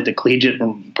eventually at the collegiate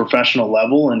and professional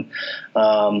level. And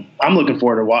I'm looking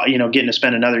forward to getting to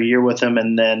spend another year with him,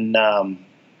 and then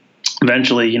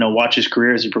eventually watch his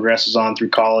career as he progresses on through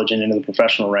college and into the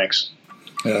professional ranks.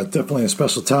 Yeah, definitely a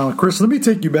special talent. Chris, let me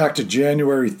take you back to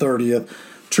January 30th,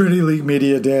 Trinity League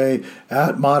Media Day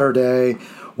at Mater Dei.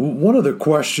 One of the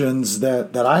questions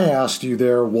that I asked you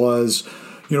there was,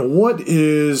 what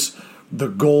is the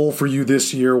goal for you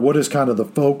this year? What is kind of the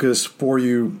focus for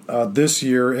you this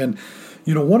year? And,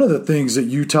 one of the things that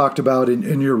you talked about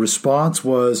in your response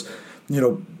was,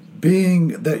 being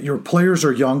that your players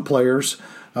are young players,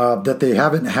 that they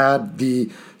haven't had the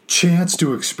chance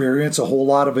to experience a whole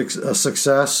lot of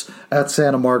success at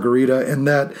Santa Margarita, and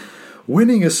that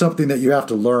winning is something that you have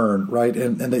to learn, right?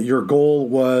 And that your goal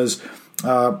was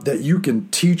that you can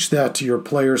teach that to your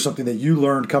players, something that you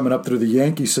learned coming up through the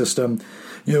Yankee system,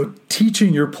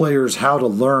 teaching your players how to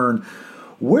learn.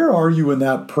 Where are you in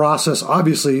that process?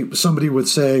 Obviously, somebody would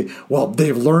say, well,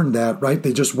 they've learned that, right?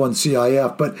 They just won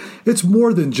CIF, but it's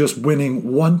more than just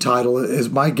winning one title, is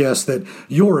my guess that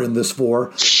you're in this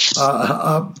for.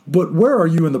 But where are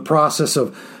you in the process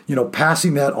of,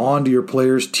 passing that on to your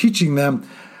players, teaching them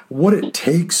what it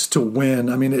takes to win?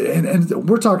 I mean, and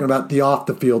we're talking about the off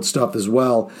the field stuff as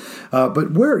well. But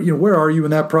where are you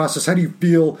in that process? How do you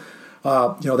feel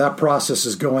that process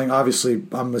is going? Obviously,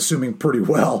 I'm assuming pretty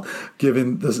well,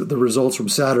 given the results from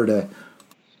Saturday.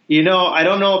 I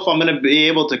don't know if I'm going to be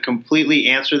able to completely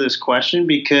answer this question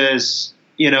because,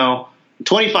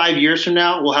 25 years from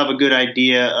now, we'll have a good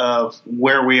idea of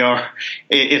where we are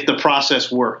if the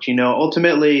process worked.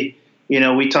 Ultimately,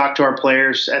 we talk to our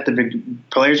players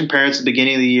players and parents at the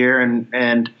beginning of the year,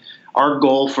 and our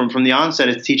goal from the onset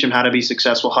is to teach them how to be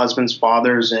successful husbands,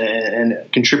 fathers, and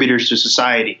contributors to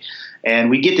society.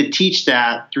 And we get to teach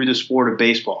that through the sport of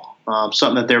baseball,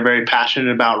 something that they're very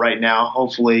passionate about right now,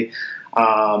 hopefully,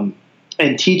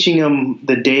 and teaching them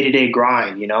the day-to-day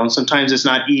grind, and sometimes it's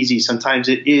not easy. Sometimes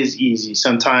it is easy.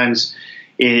 Sometimes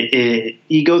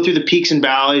you go through the peaks and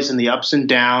valleys and the ups and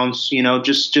downs,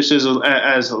 just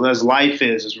as life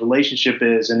is, as relationship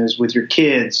is, and as with your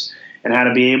kids, and how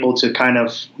to be able to kind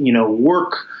of,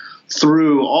 work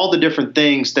through all the different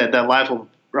things that life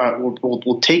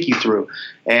will take you through.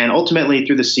 And ultimately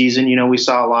through the season, we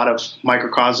saw a lot of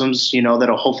microcosms,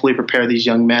 that'll hopefully prepare these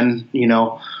young men,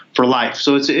 for life.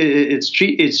 So it's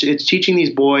teaching these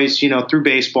boys, through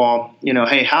baseball,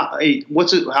 hey, how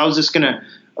is this going to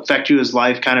affect you as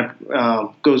life kind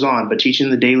of goes on, but teaching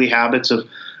the daily habits of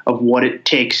what it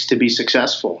takes to be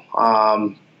successful.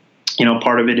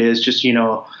 Part of it is just,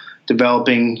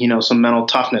 developing, some mental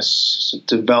toughness,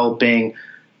 developing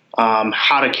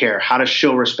how to care, how to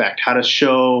show respect, how to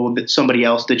show that somebody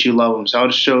else that you love them, so how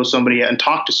to show somebody and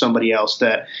talk to somebody else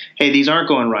that, hey, these aren't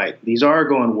going right, these are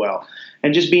going well.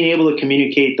 And just being able to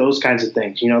communicate those kinds of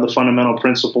things, the fundamental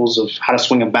principles of how to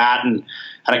swing a bat and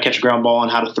how to catch a ground ball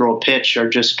and how to throw a pitch are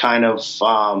just kind of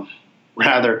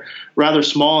rather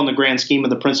small in the grand scheme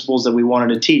of the principles that we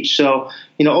wanted to teach. So,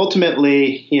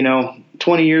 ultimately,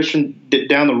 20 years from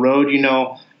down the road,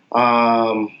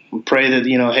 pray that,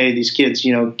 hey, these kids,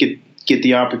 get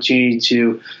the opportunity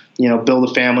to, build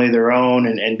a family of their own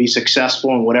and be successful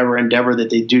in whatever endeavor that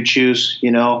they do choose.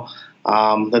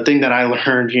 The thing that I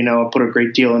learned, I put a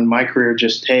great deal in my career,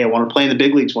 just, hey, I want to play in the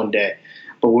big leagues one day.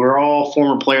 But we're all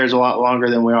former players a lot longer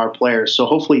than we are players. So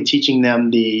hopefully teaching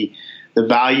them the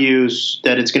values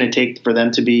that it's going to take for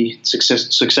them to be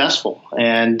successful.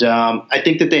 And I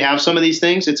think that they have some of these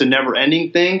things. It's a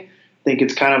never-ending thing. I think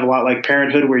it's kind of a lot like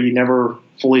parenthood, where you never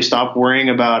fully stop worrying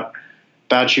about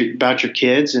your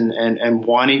kids and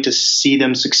wanting to see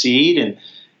them succeed. And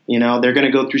they're going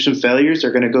to go through some failures.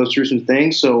 They're going to go through some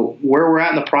things. So where we're at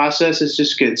in the process is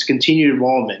just it's continued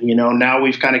involvement. Now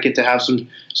we've kind of get to have some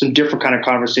different kind of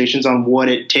conversations on what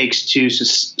it takes to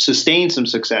sustain some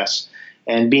success,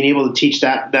 and being able to teach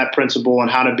that principle, and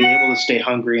how to be able to stay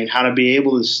hungry, and how to be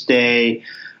able to stay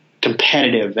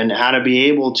competitive, and how to be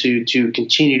able to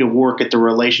continue to work at the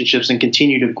relationships and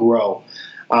continue to grow.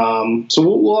 So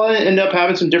we'll end up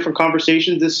having some different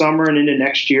conversations this summer and into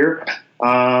next year.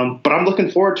 But I'm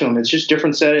looking forward to them. It's just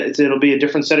it'll be a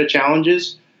different set of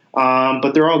challenges.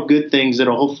 But they're all good things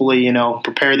that'll hopefully,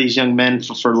 prepare these young men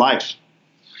for life.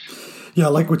 Yeah, I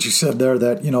like what you said there,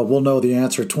 that, we'll know the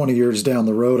answer 20 years down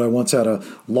the road. I once had a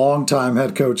longtime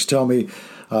head coach tell me,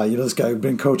 this guy had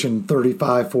been coaching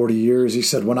 35, 40 years. He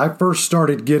said, when I first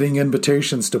started getting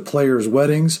invitations to players'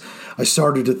 weddings, I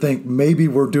started to think maybe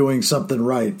we're doing something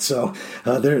right. So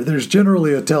there's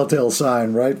generally a telltale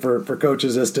sign, right, for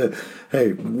coaches as to,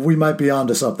 hey, we might be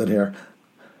onto something here.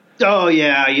 Oh,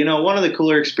 yeah. One of the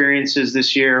cooler experiences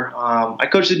this year, I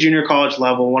coached the junior college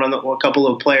level. A couple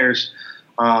of players,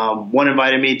 one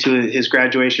invited me to his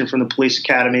graduation from the police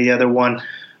academy. The other one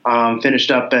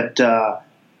finished up at the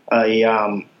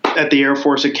Air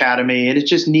Force Academy. And it's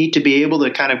just neat to be able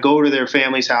to kind of go to their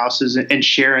families' houses and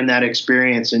share in that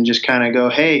experience, and just kind of go,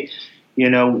 hey,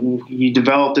 you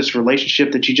develop this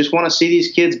relationship that you just want to see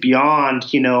these kids beyond,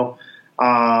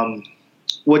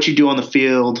 what you do on the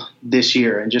field this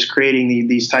year, and just creating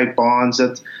these type bonds.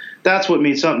 That's what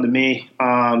means something to me.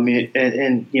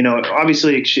 And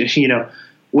obviously,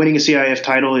 winning a CIF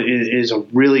title is a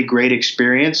really great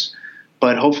experience,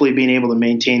 but hopefully being able to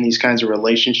maintain these kinds of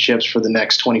relationships for the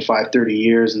next 25, 30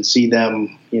 years and see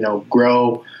them,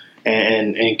 grow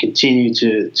and continue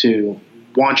to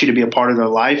want you to be a part of their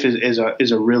life is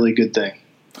a really good thing.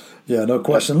 Yeah, no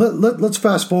question. Let's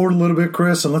fast forward a little bit,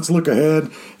 Chris, and let's look ahead,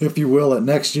 if you will, at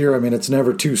next year. I mean, it's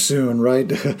never too soon, right?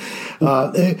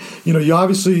 You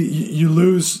obviously you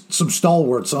lose some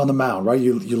stalwarts on the mound, right?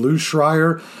 You lose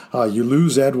Schreier, you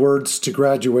lose Edwards to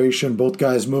graduation, both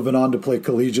guys moving on to play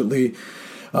collegiately.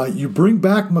 You bring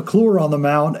back McClure on the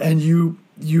mound, and you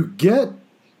get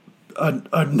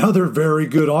another very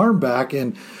good arm back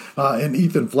and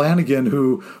Ethan Flanagan,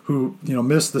 who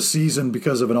missed the season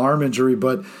because of an arm injury,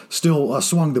 but still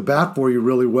swung the bat for you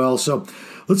really well. So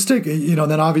let's take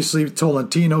then obviously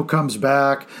Tolentino comes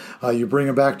back. You bring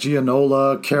him back,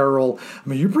 Gianola, Carroll. I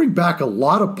mean, you bring back a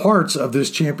lot of parts of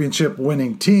this championship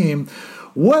winning team.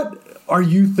 What are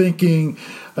you thinking?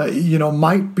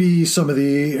 Might be some of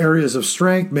the areas of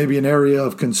strength, maybe an area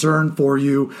of concern for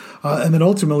you, and then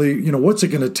ultimately, what's it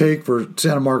going to take for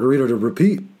Santa Margarita to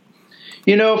repeat?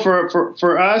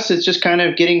 For us, it's just kind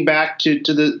of getting back to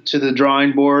the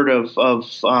drawing board of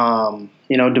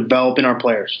developing our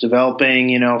players,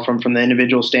 developing from the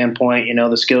individual standpoint,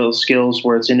 the skills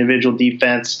where it's individual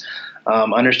defense,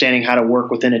 understanding how to work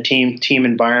within a team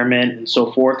environment and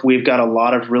so forth. We've got a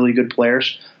lot of really good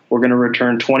players. We're going to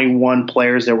return 21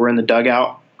 players that were in the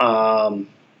dugout from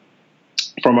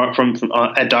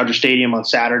at Dodger Stadium on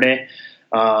Saturday.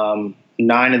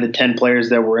 9 of the 10 players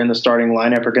that were in the starting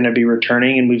lineup are going to be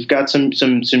returning, and we've got some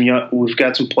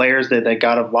players that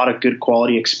got a lot of good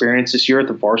quality experience this year at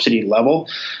the varsity level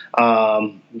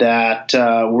that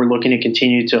we're looking to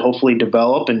continue to hopefully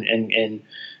develop and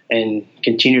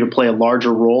continue to play a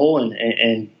larger role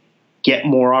and get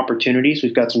more opportunities.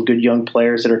 We've got some good young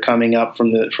players that are coming up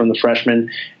from the freshman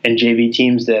and JV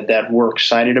teams that we're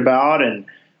excited about, and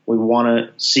we want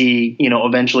to see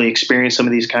eventually experience some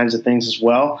of these kinds of things as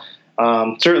well.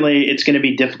 Certainly, it's going to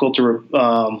be difficult to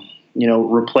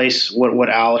replace what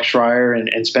Alex Schreier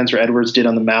and Spencer Edwards did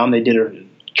on the mound. They did a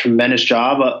tremendous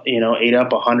job. Ate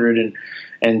up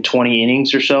 120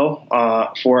 innings or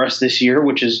so for us this year,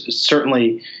 which is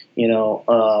certainly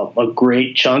a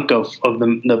great chunk of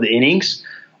the innings.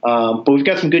 But we've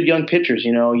got some good young pitchers.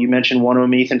 You mentioned one of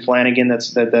them, Ethan Flanagan.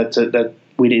 That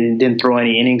we didn't throw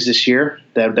any innings this year.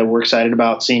 That we're excited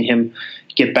about seeing him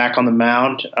get back on the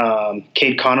mound.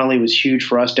 Cade Connolly was huge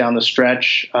for us down the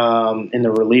stretch in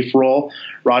the relief role.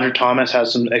 Roger Thomas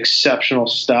has some exceptional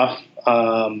stuff.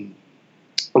 A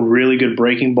really good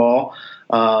breaking ball.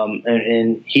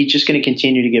 And he's just going to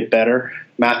continue to get better.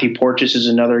 Matthew Porteous is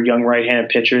another young right-handed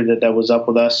pitcher that was up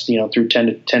with us, through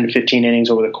 10 to 15 innings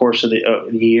over the course of the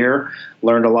year.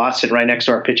 Learned a lot, sitting right next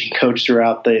to our pitching coach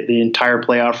throughout the entire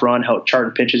playoff run, helped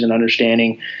charting pitches and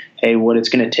understanding, hey, what it's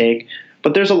going to take.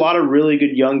 But there's a lot of really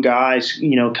good young guys,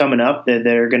 coming up that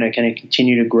are going to kind of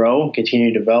continue to grow,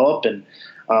 continue to develop, and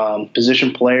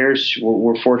position players.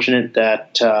 We're fortunate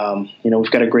that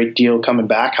we've got a great deal coming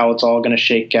back. How it's all going to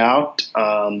shake out,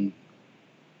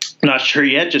 not sure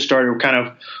yet. Just started kind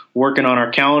of working on our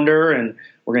calendar, and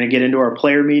we're going to get into our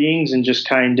player meetings and just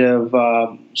kind of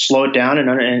slow it down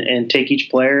and take each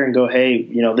player and go, hey,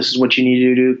 this is what you need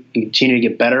to do, continue to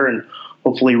get better, and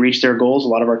hopefully reach their goals. A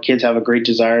lot of our kids have a great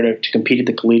desire to compete at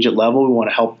the collegiate level. We want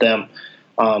to help them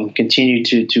continue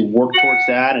to work towards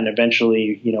that and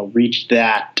eventually, reach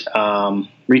that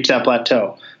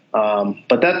plateau.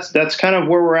 But that's kind of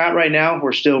where we're at right now.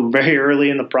 We're still very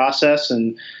early in the process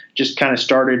and just kind of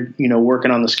started, working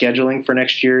on the scheduling for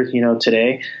next year,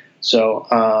 today. So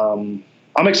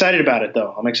I'm excited about it,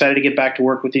 though. I'm excited to get back to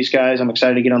work with these guys. I'm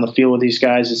excited to get on the field with these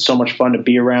guys. It's so much fun to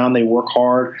be around. They work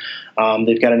hard.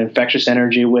 They've got an infectious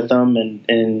energy with them,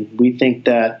 and we think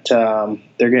that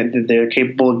they're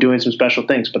capable of doing some special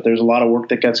things. But there's a lot of work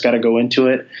that's got to go into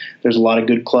it. There's a lot of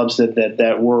good clubs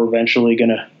that we're eventually going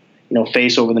to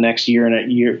face over the next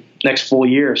next full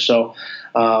year. So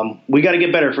we got to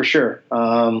get better for sure.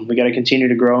 We got to continue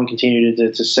to grow and continue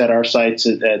to set our sights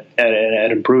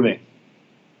at improving.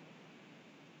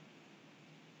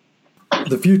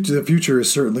 The future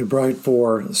is certainly bright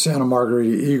for Santa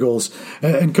Margarita Eagles.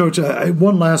 And Coach,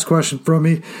 one last question from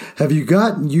me. Have you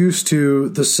gotten used to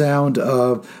the sound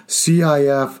of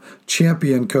CIF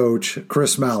champion coach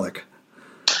Chris Malik?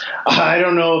 I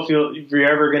don't know if you're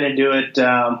ever going to do it.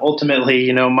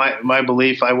 Ultimately, my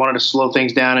belief, I wanted to slow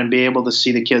things down and be able to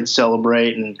see the kids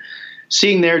celebrate and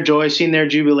seeing their joy, seeing their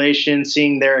jubilation,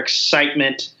 seeing their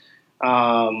excitement.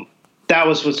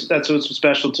 That's what's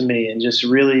special to me, and just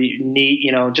really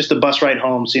neat, just the bus ride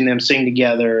home, seeing them sing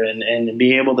together and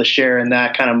be able to share in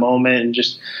that kind of moment and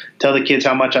just tell the kids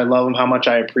how much I love them, how much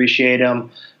I appreciate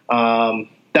them.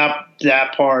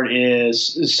 That part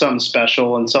is something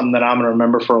special and something that I'm going to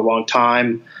remember for a long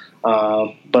time.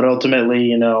 But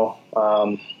ultimately,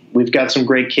 we've got some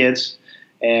great kids,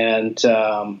 and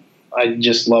I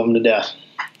just love them to death.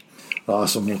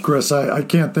 Awesome. Well, Chris, I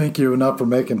can't thank you enough for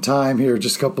making time here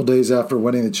just a couple of days after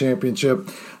winning the championship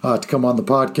to come on the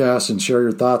podcast and share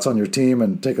your thoughts on your team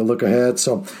and take a look ahead.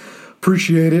 So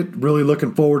appreciate it. Really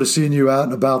looking forward to seeing you out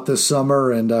and about this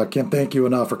summer, and can't thank you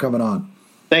enough for coming on.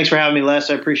 Thanks for having me, Les.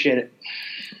 I appreciate it.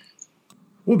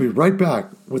 We'll be right back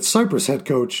with Cypress head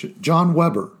coach John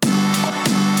Weber.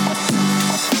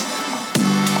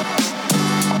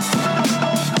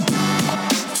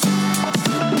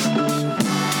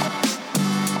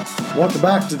 Welcome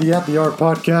back to the At the Yard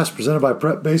podcast presented by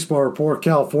Prep Baseball Report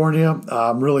California.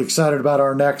 I'm really excited about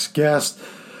our next guest.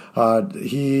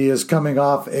 He is coming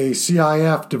off a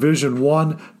CIF Division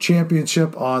I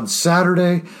championship on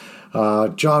Saturday.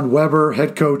 John Weber,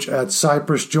 head coach at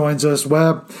Cypress, joins us.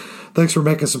 Webb, thanks for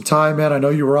making some time, man. I know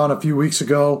you were on a few weeks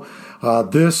ago.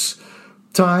 This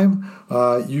time,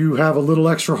 you have a little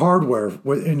extra hardware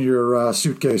in your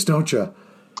suitcase, don't you?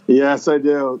 Yes, I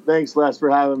do. Thanks, Les,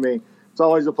 for having me. It's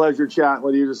always a pleasure chatting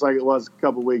with you, just like it was a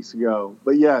couple weeks ago.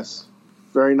 But yes,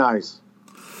 very nice.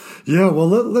 Yeah, well,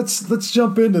 let's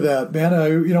jump into that,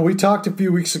 man. We talked a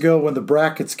few weeks ago when the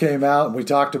brackets came out, and we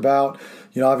talked about,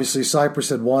 obviously Cypress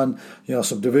had won,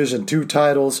 some Division II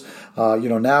titles.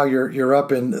 Now you're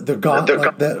up in the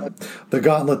gauntlet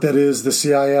that is the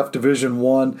CIF Division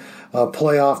I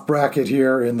playoff bracket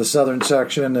here in the southern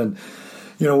section, and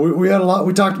we had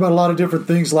we talked about a lot of different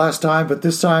things last time, but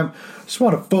this time I just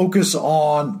want to focus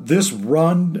on this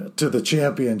run to the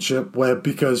championship, Webb,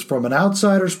 because from an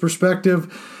outsider's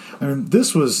perspective,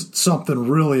 this was something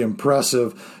really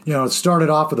impressive. It started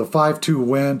off with a 5-2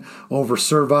 win over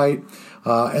Servite,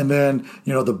 and then,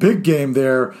 the big game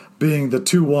there being the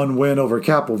 2-1 win over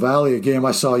Capel Valley, a game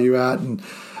I saw you at, and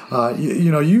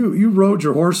you rode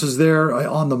your horses there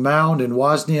on the mound in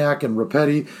Wozniak and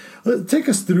Rapetti. Take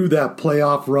us through that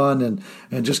playoff run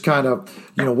and just kind of,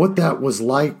 what that was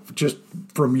like just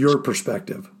from your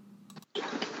perspective.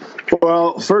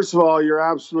 Well, first of all, you're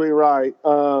absolutely right.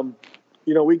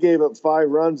 We gave up 5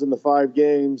 runs in the 5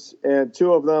 games, and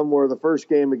 2 of them were the first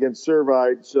game against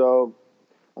Servite. So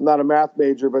I'm not a math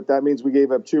major, but that means we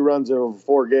gave up 2 runs in over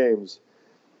 4 games.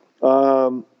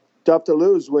 Tough to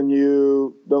lose when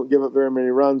you don't give up very many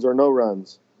runs or no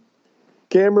runs.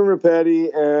 Cameron Repetti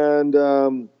and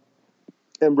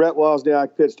Brett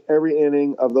Wozniak pitched every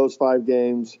inning of those 5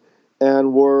 games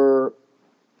and were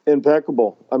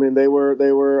impeccable. I mean, they were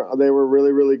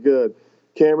really, really good.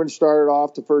 Cameron started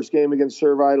off the first game against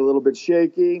Servite a little bit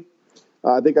shaky.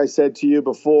 I think I said to you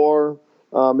before,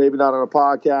 maybe not on a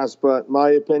podcast, but my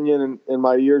opinion in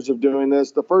my years of doing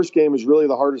this, the first game is really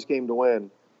the hardest game to win.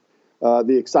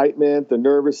 The excitement, the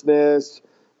nervousness,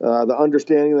 the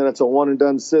understanding that it's a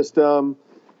one-and-done system.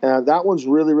 And that one's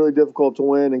really, really difficult to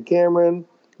win. And Cameron,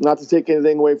 not to take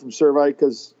anything away from Servite,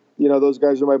 because, you know, those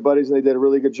guys are my buddies and they did a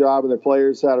really good job, and their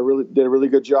players did a really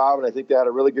good job, and I think they had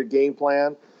a really good game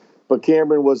plan. But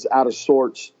Cameron was out of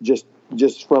sorts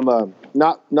just from a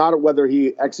not whether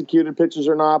he executed pitches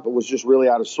or not, but was just really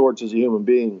out of sorts as a human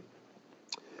being.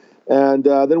 And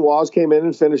then Woz came in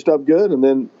and finished up good, and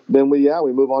then we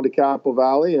move on to Capo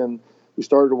Valley, and we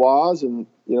started Woz, and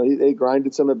you know they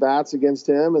grinded some at bats against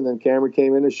him, and then Cameron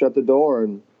came in and shut the door,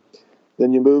 and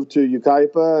then you move to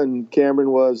Yucaipa, and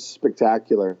Cameron was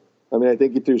spectacular. I mean, I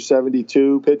think he threw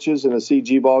 72 pitches in a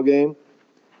CG ball game,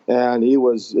 and he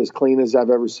was as clean as I've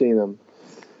ever seen him.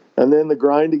 And then the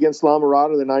grind against La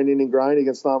Mirada, the 9-inning grind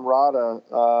against La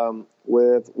Mirada,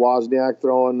 with Wozniak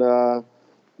throwing, 4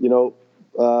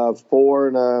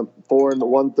 and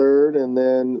 1/3, and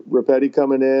then Repetti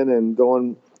coming in and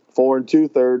going 4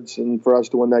 2/3, and for us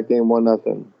to win that game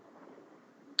 1-0.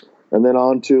 And then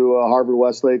on to Harvard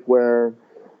Westlake, where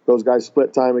those guys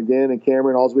split time again, and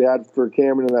Cameron, all we had for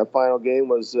Cameron in that final game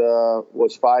was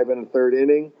 5 1/3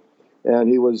 inning, and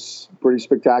he was pretty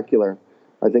spectacular.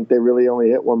 I think they really only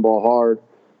hit one ball hard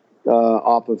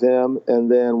off of him, and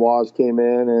then Woz came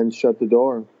in and shut the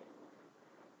door.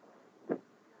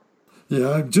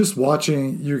 Yeah, just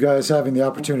watching you guys, having the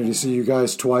opportunity to see you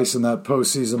guys twice in that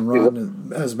postseason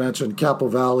run, as mentioned, Capo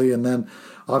Valley, and then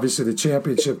obviously the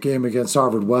championship game against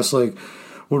Harvard Westlake.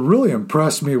 What really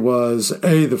impressed me was,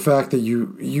 the fact that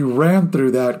you ran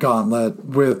through that gauntlet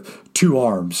with 2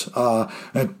 arms.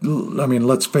 And I mean,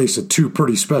 let's face it, 2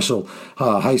 pretty special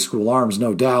high school arms,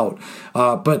 no doubt.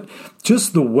 But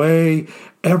just the way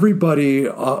everybody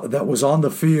that was on the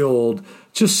field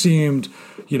just seemed,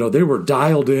 they were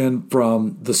dialed in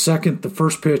from the second the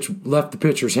first pitch left the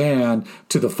pitcher's hand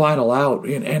to the final out.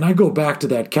 And I go back to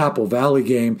that Capo Valley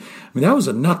game. I mean, that was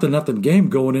a 0-0 game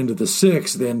going into the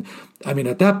 6th. And I mean,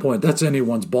 at that point, that's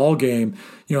anyone's ball game.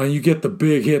 And you get the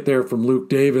big hit there from Luke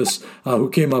Davis, who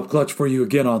came up clutch for you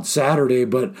again on Saturday.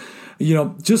 But,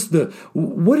 just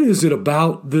what is it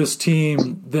about this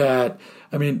team that,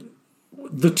 I mean,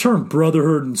 the term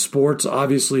brotherhood in sports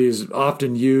obviously is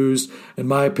often used. In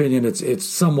my opinion, it's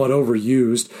somewhat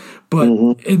overused. But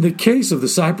in the case of the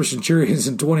Cypress Centurions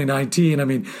in 2019, I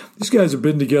mean, these guys have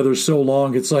been together so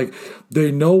long. It's like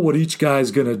they know what each guy's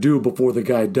going to do before the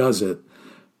guy does it.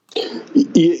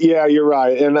 Yeah, you're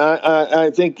right. And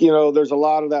I think, there's a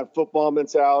lot of that football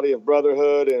mentality of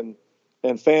brotherhood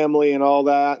and family and all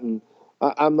that. And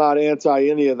I'm not anti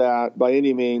any of that by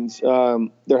any means.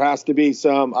 There has to be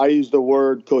some, I use the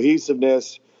word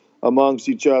cohesiveness amongst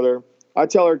each other. I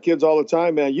tell our kids all the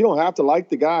time, man, you don't have to like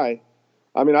the guy.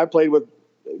 I mean, I played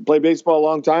baseball a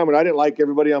long time, and I didn't like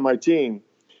everybody on my team.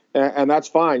 And that's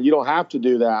fine. You don't have to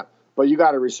do that. But you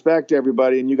got to respect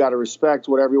everybody, and you got to respect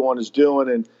what everyone is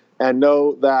doing, and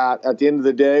know that at the end of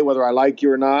the day, whether I like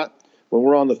you or not, when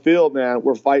we're on the field, man,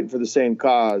 we're fighting for the same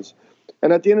cause.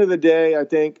 And at the end of the day, I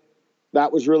think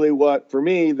that was really what, for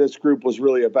me, this group was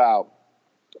really about.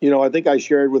 I think I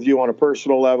shared with you on a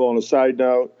personal level, on a side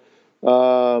note,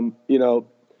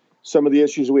 some of the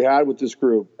issues we had with this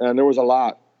group, and there was a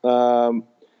lot.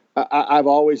 I've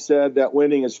always said that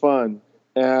winning is fun.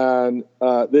 And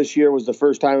this year was the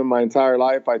first time in my entire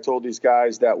life I told these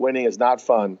guys that winning is not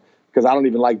fun, because I don't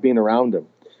even like being around them.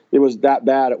 It was that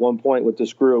bad at one point with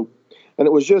this group. And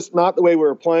it was just not the way we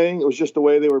were playing. It was just the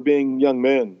way they were being young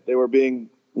men. They were being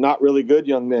not really good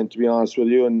young men, to be honest with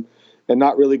you, and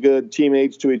not really good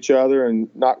teammates to each other, and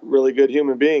not really good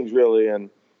human beings, really. And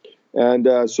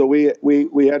so we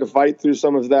had to fight through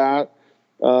some of that.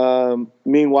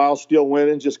 Meanwhile, still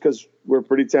winning, just because we're a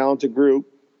pretty talented group.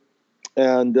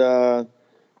 And then,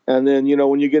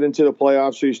 when you get into the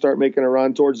playoffs, so you start making a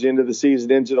run towards the end of the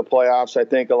season into the playoffs, I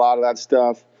think a lot of that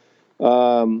stuff,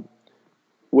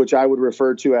 which I would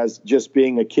refer to as just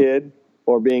being a kid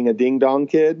or being a ding-dong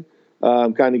kid,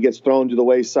 kind of gets thrown to the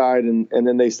wayside. And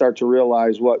then they start to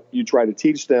realize what you try to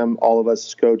teach them, all of us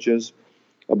as coaches,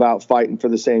 about fighting for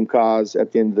the same cause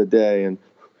at the end of the day.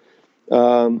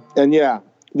 And yeah,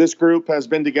 this group has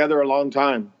been together a long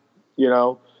time.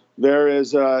 There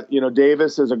is,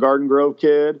 Davis is a Garden Grove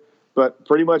kid, but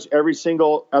pretty much every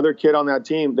single other kid on that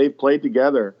team, they've played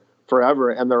together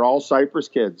forever, and they're all Cypress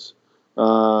kids.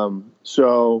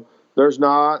 So there's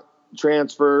not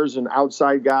transfers and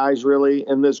outside guys really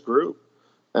in this group.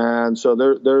 And so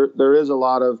there is a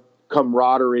lot of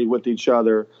camaraderie with each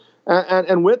other.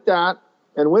 And with that,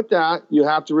 you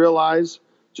have to realize,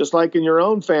 just like in your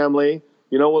own family,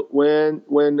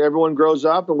 when everyone grows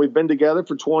up and we've been together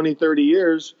for 20, 30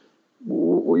 years,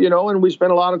 and we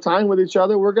spend a lot of time with each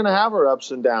other, we're going to have our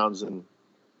ups and downs and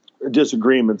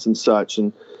disagreements and such.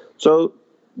 And so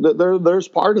there's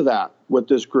part of that with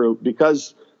this group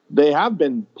because they have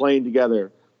been playing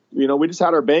together. We just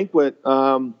had our banquet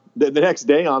the next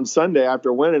day on Sunday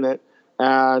after winning it.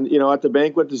 And, at the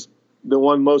banquet, the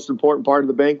one most important part of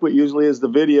the banquet usually is the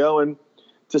video. And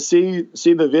to see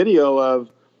the video of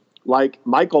like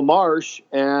Michael Marsh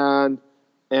and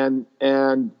Braden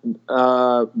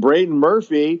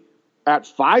Murphy at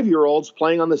 5-year-olds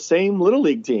playing on the same Little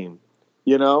League team,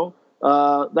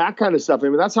 that kind of stuff. I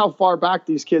mean, that's how far back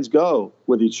these kids go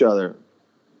with each other.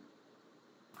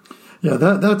 Yeah,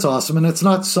 that's awesome. And it's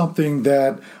not something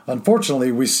that,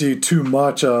 unfortunately, we see too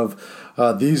much of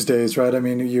these days, right? I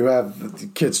mean, you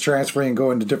have kids transferring,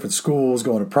 going to different schools,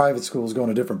 going to private schools, going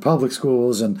to different public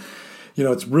schools. And,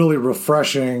 it's really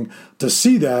refreshing to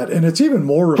see that. And it's even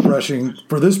more refreshing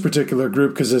for this particular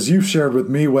group because, as you've shared with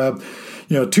me, Webb,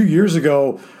 2 years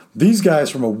ago, these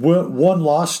guys, from a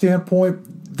one-loss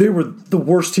standpoint, they were the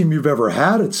worst team you've ever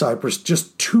had at Cypress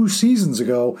just 2 seasons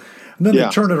ago. And then they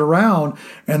turn it around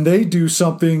and they do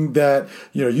something that,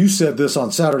 you said this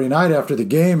on Saturday night after the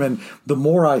game, and the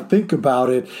more I think about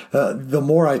it, the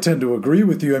more I tend to agree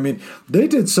with you. I mean, they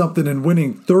did something in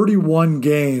winning 31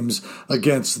 games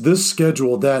against this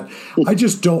schedule that I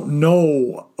just don't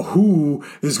know who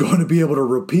is going to be able to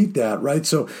repeat that, right?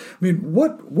 So, I mean,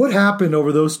 what happened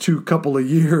over those couple of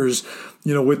years,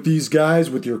 with these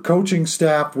guys, with your coaching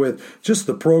staff, with just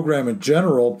the program in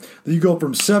general, that you go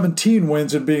from 17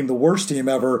 wins and being the worst team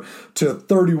ever to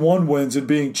 31 wins and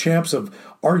being champs of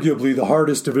arguably the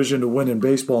hardest division to win in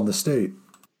baseball in the state?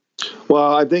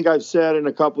 Well, I think I've said in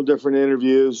a couple different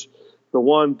interviews, the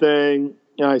one thing,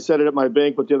 I said it at my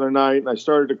banquet the other night, and I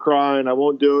started to cry, and I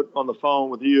won't do it on the phone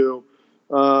with you.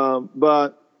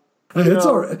 But it's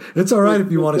all right. It's all right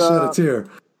if you want to shed a tear.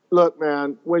 Look,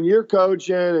 man, when you're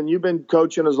coaching and you've been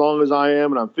coaching as long as I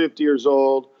am, and I'm 50 years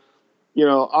old,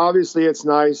 obviously it's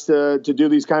nice to do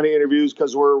these kind of interviews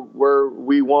because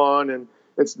we won, and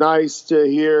it's nice to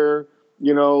hear,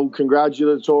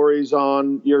 congratulatories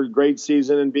on your great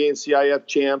season and being CIF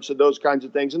champs and those kinds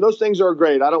of things. And those things are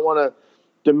great. I don't want to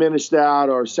diminish that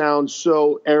or sound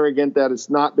so arrogant that it's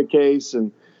not the case.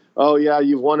 And, oh yeah,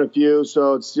 you've won a few.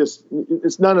 So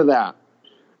it's none of that.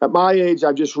 At my age,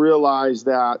 I've just realized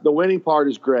that the winning part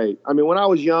is great. I mean, when I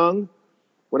was young,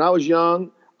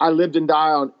 I lived and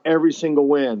died on every single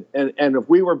win. And if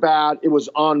we were bad, it was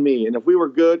on me. And if we were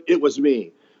good, it was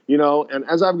me. And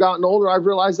as I've gotten older, I've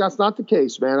realized that's not the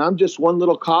case, man. I'm just one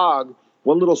little cog,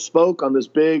 one little spoke on this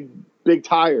big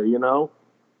tire,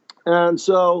 And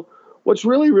so what's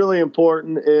really, really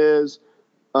important is,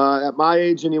 at my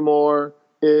age anymore,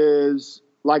 is,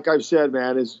 like I've said,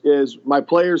 man, is my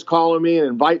players calling me and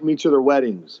inviting me to their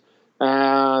weddings,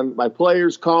 and my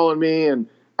players calling me and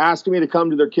asking me to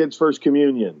come to their kids' first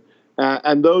communion,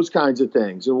 and those kinds of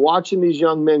things, and watching these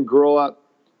young men grow up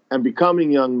and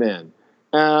becoming young men.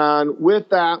 And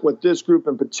with that, with this group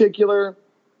in particular,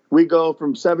 we go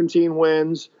from 17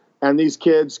 wins, and these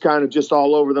kids kind of just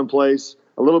all over the place,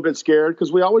 a little bit scared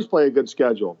because we always play a good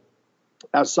schedule.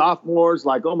 As sophomores,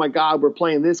 like, oh my God, we're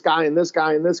playing this guy and this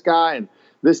guy and this guy and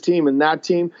this team and that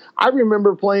team. I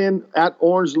remember playing at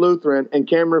Orange Lutheran, and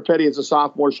Cameron Petty as a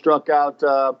sophomore struck out,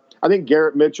 I think,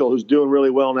 Garrett Mitchell, who's doing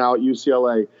really well now at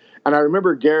UCLA. And I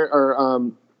remember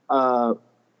Cameron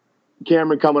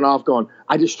coming off going,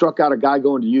 I just struck out a guy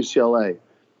going to UCLA.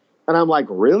 And I'm like,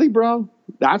 really, bro?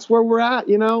 That's where we're at,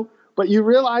 But you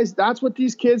realize that's what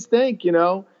these kids think,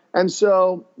 And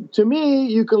so, to me,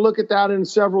 you can look at that in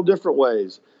several different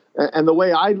ways. And the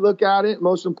way I look at it,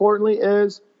 most importantly,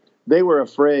 is they were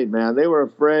afraid, man. They were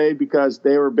afraid because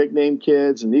they were big-name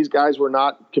kids, and these guys were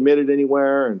not committed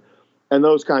anywhere, and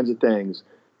those kinds of things.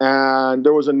 And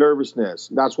there was a nervousness.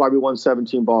 That's why we won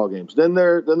 17 ball games. Then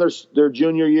their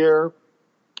junior year,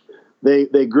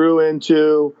 they grew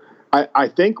into, I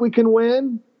think we can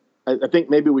win. I think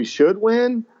maybe we should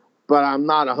win, but I'm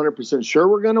not 100% sure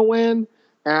we're going to win.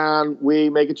 And we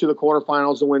make it to the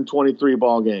quarterfinals and win 23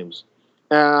 ball games.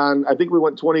 And I think we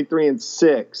went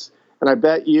 23-6. And I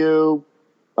bet you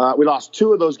We lost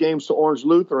 2 of those games to Orange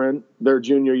Lutheran their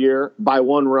junior year by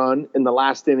 1 run in the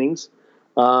last innings.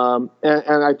 And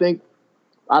I think,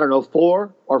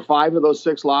 4 or 5 of those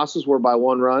 6 losses were by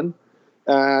 1 run.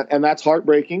 And that's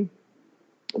heartbreaking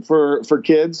for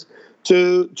kids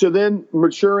to then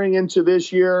maturing into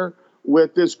this year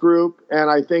with this group. And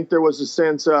I think there was a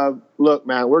sense of, look,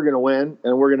 man, we're going to win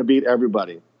and we're going to beat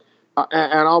everybody.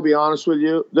 And I'll be honest with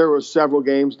you, there were several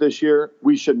games this year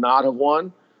we should not have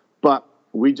won, but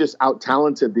we just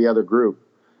out-talented the other group.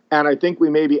 And I think we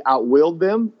maybe outwilled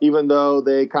them, even though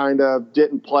they kind of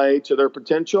didn't play to their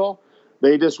potential.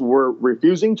 They just were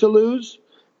refusing to lose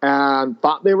and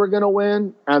thought they were going to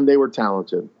win, and they were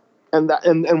talented.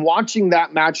 And watching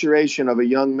that maturation of a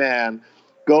young man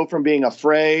go from being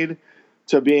afraid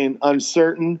to being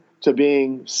uncertain to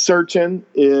being certain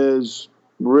is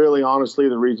really, honestly,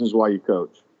 the reasons why you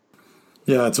coach.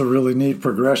 Yeah, it's a really neat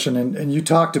progression. And you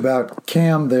talked about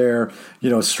Cam there,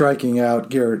 striking out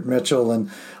Garrett Mitchell. And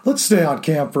let's stay on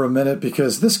Cam for a minute,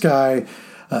 because this guy,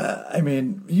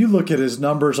 you look at his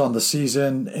numbers on the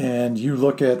season and you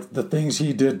look at the things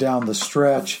he did down the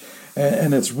stretch,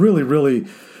 and it's really, really,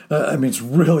 it's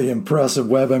really impressive,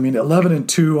 Webb.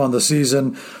 11-2 on the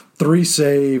season, 3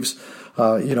 saves,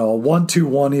 a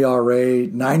 1.21 ERA,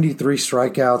 93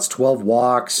 strikeouts, 12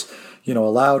 walks.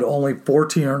 Allowed only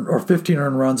 14 or 15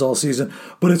 earned runs all season.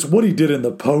 But it's what he did in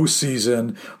the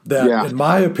postseason that, in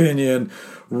my opinion,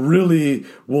 really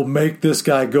will make this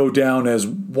guy go down as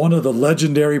one of the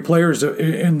legendary players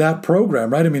in that program,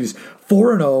 right? He's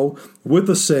 4-0 with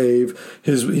a save.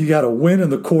 He got a win in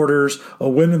the quarters, a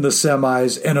win in the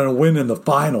semis, and a win in the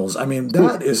finals.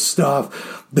 That is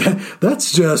stuff.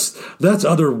 That's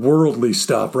otherworldly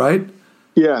stuff, right?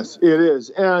 Yes, it is.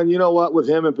 And you know what, with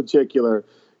him in particular,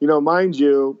 mind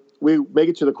you, we make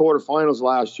it to the quarterfinals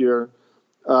last year.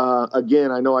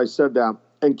 Again, I know I said that.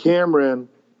 And Cameron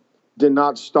did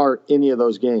not start any of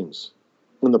those games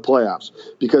in the playoffs,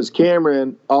 because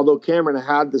although Cameron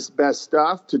had this best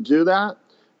stuff to do that,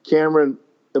 Cameron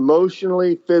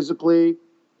emotionally,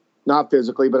 not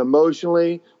physically, but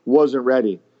emotionally wasn't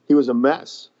ready. He was a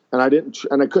mess, and I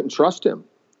couldn't trust him.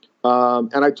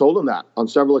 And I told him that on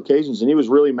several occasions, and he was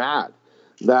really mad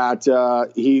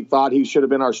that he thought he should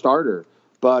have been our starter.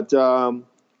 But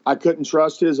I couldn't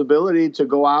trust his ability to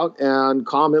go out and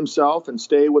calm himself and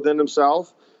stay within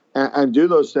himself and do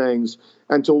those things.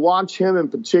 And to watch him in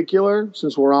particular,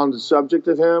 since we're on the subject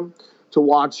of him, to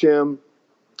watch him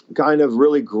kind of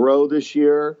really grow this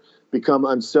year, become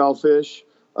unselfish,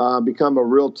 become a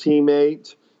real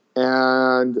teammate,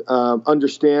 and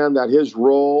understand that his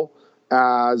role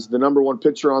as the number 1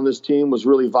 pitcher on this team was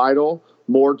really vital,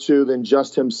 more to than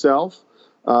just himself,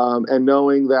 and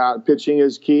knowing that pitching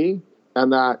is key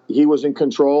and that he was in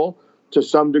control to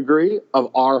some degree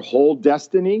of our whole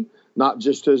destiny, not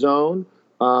just his own,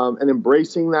 and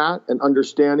embracing that and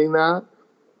understanding that,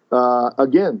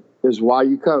 again, is why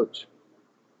you coach,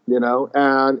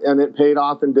 and it paid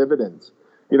off in dividends.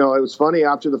 It was funny,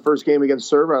 after the first game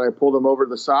against Servette, I pulled him over to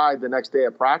the side the next day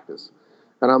at practice,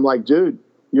 and I'm like, dude,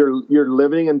 You're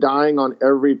living and dying on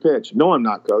every pitch. No, I'm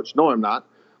not, Coach. No, I'm not.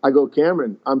 I go,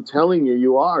 Cameron, I'm telling you,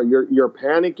 you are. You're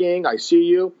panicking. I see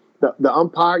you. The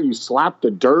umpire, you slap the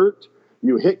dirt.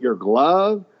 You hit your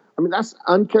glove. That's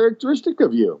uncharacteristic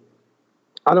of you.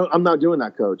 I'm not doing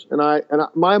that, Coach. And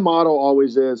my motto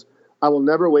always is, I will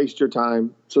never waste your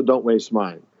time, so don't waste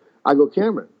mine. I go,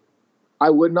 Cameron, I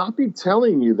would not be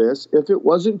telling you this if it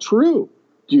wasn't true.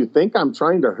 Do you think I'm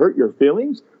trying to hurt your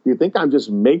feelings? Do you think I'm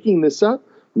just making this up?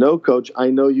 No, Coach, I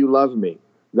know you love me.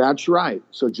 That's right.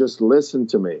 So just listen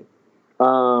to me.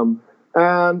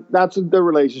 And that's the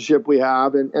relationship we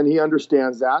have. And he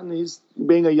understands that. And he's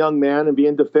being a young man and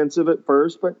being defensive at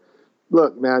first. But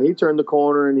look, man, he turned the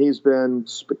corner and he's been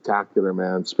spectacular,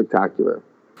 man. Spectacular.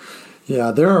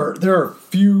 Yeah, there are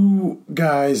few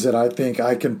guys that I think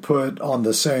I can put on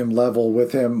the same level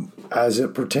with him as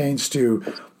it pertains to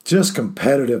just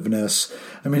competitiveness.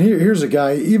 Here's a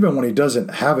guy, even when he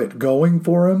doesn't have it going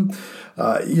for him,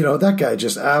 that guy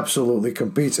just absolutely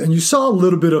competes. And you saw a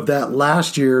little bit of that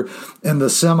last year in the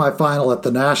semifinal at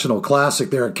the National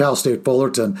Classic there at Cal State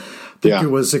Fullerton. I think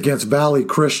it was against Valley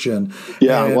Christian.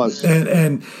 Yeah, it was.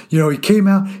 And he came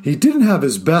out. He didn't have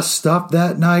his best stuff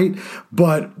that night,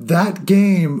 but that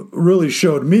game really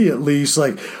showed me, at least,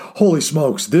 like, holy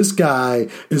smokes, this guy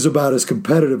is about as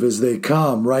competitive as they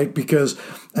come, right? Because,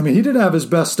 he didn't have his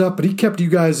best stuff, but he kept you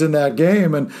guys in that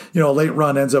game, and, late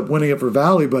run ends up winning it for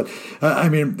Valley. But,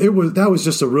 that was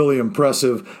just a really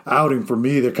impressive outing for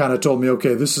me that kind of told me,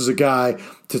 okay, this is a guy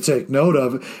to take note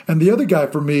of. And the other guy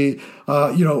for me,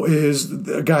 is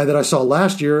a guy that I saw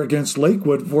last year against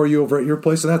Lakewood for you over at your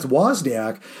place, and that's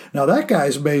Wozniak. Now, that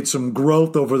guy's made some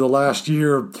growth over the last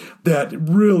year that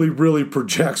really, really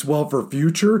projects well for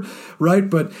future, right?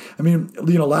 But I mean,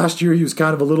 last year he was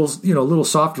kind of a little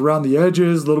soft around the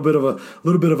edges, a little bit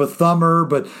of a thumber.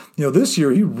 But this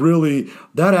year he really,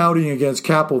 that outing against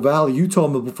Capo Valley, you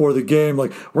told me before the game,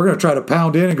 like, we're going to try to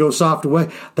pound in and go soft away.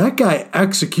 That guy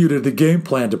executed the game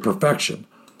plan to perfection.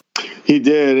 He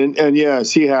did, and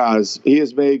yes, he has. He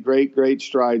has made great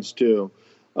strides too.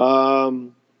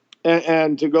 And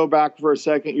to go back for a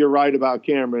second, you're right about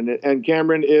Cameron. And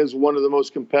Cameron is one of the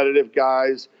most competitive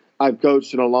guys I've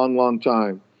coached in a long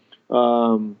time.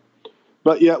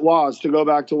 But yet, to go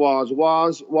back to Woz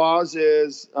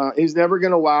is he's never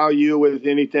going to wow you with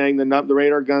anything. The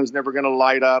radar gun's never going to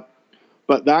light up.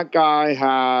 But that guy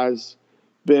has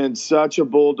been such a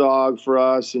bulldog for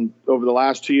us and over the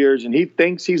last 2 years, and he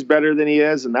thinks he's better than he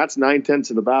is, and that's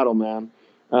 9/10 of the battle, man.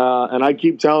 And I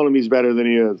keep telling him he's better than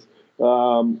he is.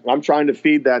 I'm trying to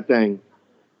feed that thing.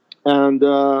 And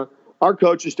our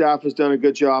coaching staff has done a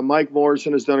good job. Mike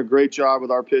Morrison has done a great job with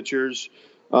our pitchers.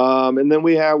 And then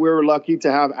we were lucky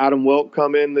to have Adam Wilk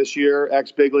come in this year,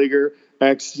 ex-big leaguer,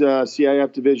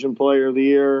 ex-CIF Division Player of the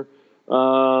Year,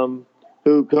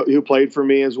 who played for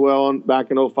me as well back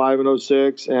in 05 and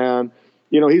 06. And,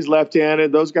 he's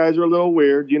left-handed. Those guys are a little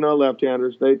weird,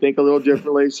 left-handers. They think a little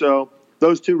differently. So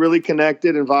those two really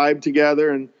connected and vibed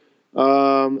together and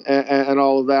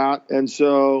all of that. And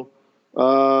so,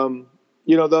 those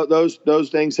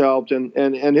things helped.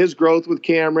 And his growth with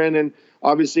Cameron and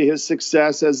obviously his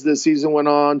success as the season went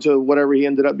on to whatever he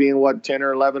ended up being, 10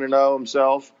 or 11-0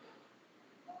 himself.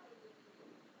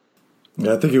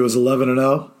 Yeah, I think it was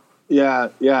 11-0. Yeah.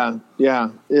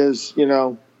 Is,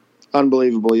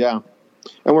 unbelievable. Yeah.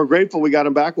 And we're grateful we got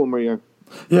him back one more year.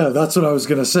 Yeah, that's what I was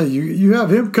going to say. You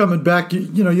have him coming back.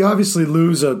 You obviously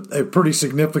lose a pretty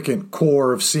significant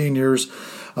core of seniors.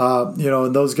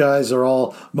 And those guys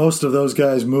are most of those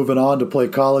guys moving on to play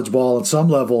college ball at some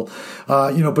level.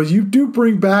 But you do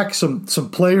bring back some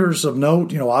players of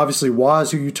note. Obviously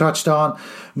Woz, who you touched on.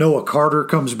 Noah Carter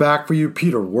comes back for you.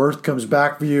 Peter Worth comes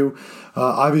back for you.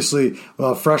 Obviously,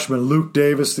 freshman Luke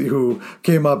Davis, who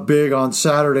came up big on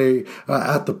Saturday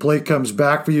at the plate, comes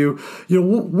back for you.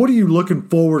 What are you looking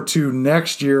forward to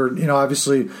next year?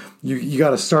 Obviously, you got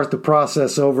to start the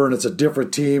process over, and it's a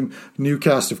different team, new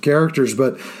cast of characters.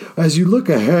 But as you look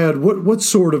ahead, what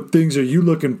sort of things are you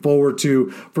looking forward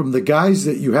to from the guys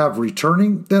that you have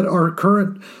returning that are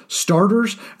current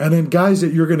starters, and then guys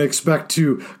that you're going to expect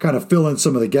to kind of fill in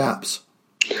some of the gaps?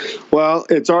 Well,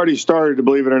 it's already started, to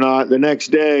believe it or not. The next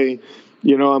day,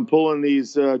 I'm pulling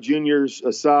these juniors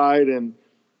aside and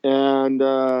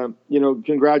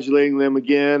congratulating them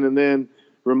again, and then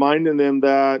reminding them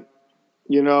that,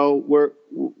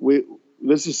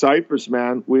 this is Cypress,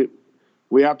 man. We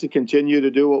have to continue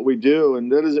to do what we do,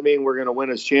 and that doesn't mean we're going to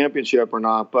win a championship or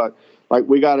not. But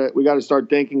we got to start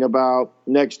thinking about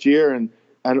next year and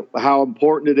how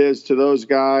important it is to those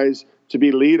guys to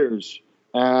be leaders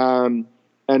and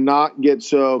not get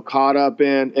so caught up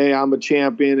in, hey, I'm a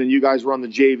champion and you guys were on the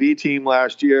JV team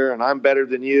last year and I'm better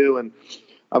than you. And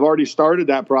I've already started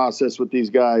that process with these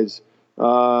guys.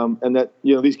 And that,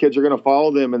 these kids are going to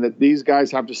follow them, and that these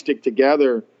guys have to stick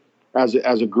together as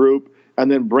a group and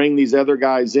then bring these other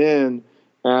guys in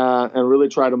and really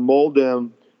try to mold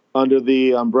them under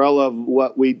the umbrella of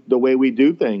the way we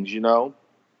do things,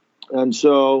 And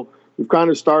so we've kind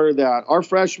of started that. Our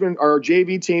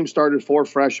JV team started 4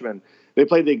 freshmen. They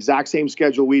played the exact same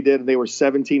schedule we did, and they were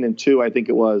 17-2, I think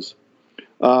it was.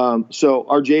 So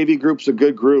our JV group's a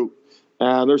good group,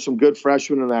 and there's some good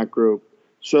freshmen in that group.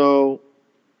 So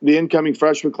the incoming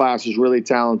freshman class is really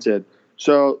talented.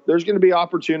 So there's going to be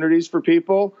opportunities for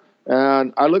people,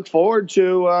 and I look forward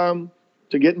to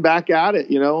getting back at it.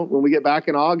 When we get back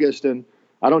in August, and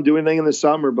I don't do anything in the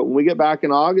summer, but when we get back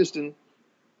in August and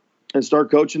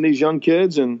start coaching these young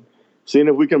kids and seeing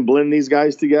if we can blend these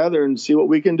guys together and see what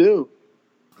we can do.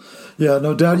 Yeah,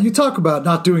 no doubt. You talk about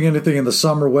not doing anything in the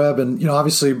summer, Webb, and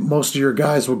obviously most of your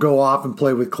guys will go off and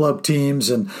play with club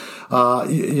teams, and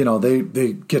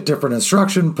they get different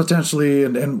instruction potentially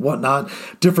and whatnot,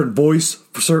 different voice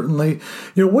certainly.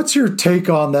 What's your take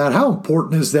on that? How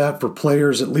important is that for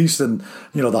players, at least in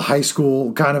the high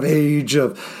school kind of age,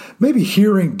 of maybe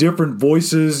hearing different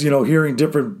voices, hearing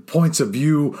different points of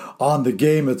view on the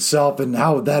game itself and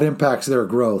how that impacts their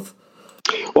growth?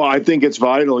 Well, I think it's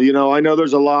vital. I know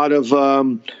there's a lot of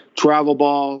travel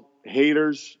ball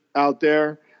haters out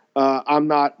there. I'm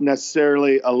not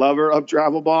necessarily a lover of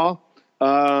travel ball,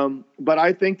 but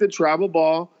I think that travel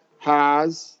ball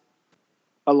has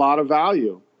a lot of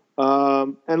value.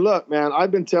 And look, man,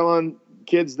 I've been telling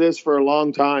kids this for a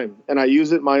long time, and I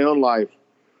use it in my own life.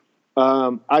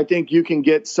 I think you can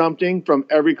get something from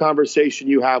every conversation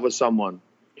you have with someone.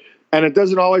 And it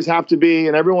doesn't always have to be,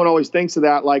 and everyone always thinks of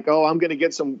that like, oh, I'm going to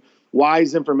get some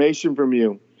wise information from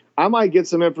you. I might get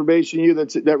some information from you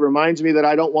that reminds me that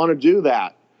I don't want to do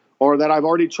that, or that I've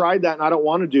already tried that and I don't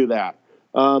want to do that.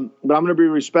 But I'm going to be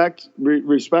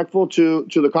respectful to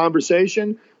the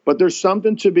conversation, but there's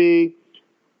something to be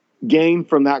gained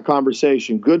from that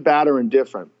conversation, good, bad, or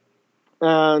indifferent.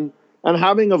 And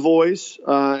having a voice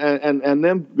and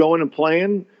them going and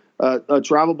playing a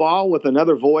travel ball with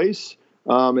another voice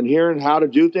and hearing how to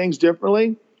do things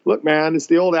differently. Look, man, it's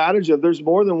the old adage of there's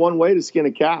more than one way to skin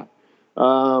a cat.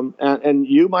 And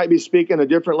you might be speaking a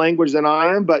different language than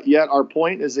I am, but yet our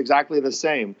point is exactly the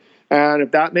same. And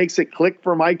if that makes it click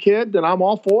for my kid, then I'm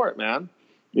all for it, man.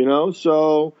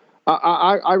 So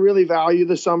I really value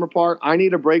the summer part. I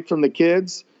need a break from the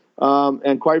kids.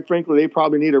 And quite frankly, they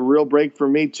probably need a real break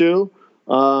from me too.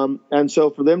 And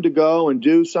so for them to go and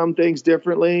do some things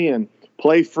differently and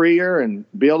play freer and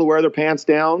be able to wear their pants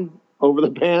down over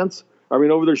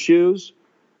their shoes,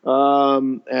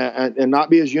 and not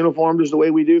be as uniformed as the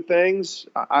way we do things,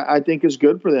 I think is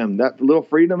good for them. That little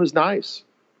freedom is nice.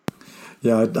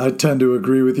 Yeah, I tend to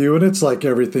agree with you, and it's like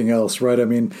everything else, right? I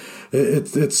mean,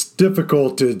 it's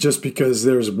difficult to, just because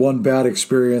there's one bad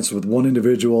experience with one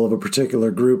individual of a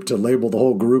particular group, to label the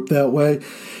whole group that way.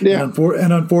 Yeah.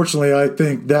 And unfortunately, I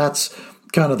think that's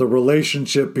kind of the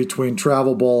relationship between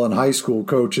travel ball and high school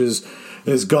coaches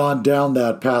has gone down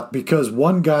that path, because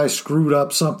one guy screwed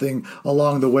up something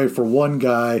along the way for one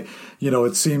guy.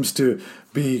 It seems to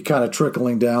be kind of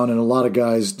trickling down, and a lot of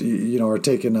guys, are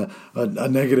taking a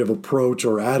negative approach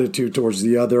or attitude towards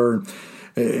the other.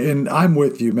 And I'm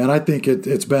with you, man. I think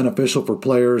it's beneficial for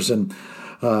players, and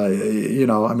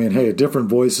hey, a different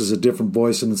voice is a different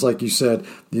voice, and it's like you said,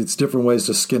 it's different ways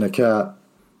to skin a cat.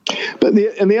 But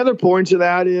the other point to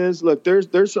that is, look,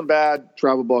 there's some bad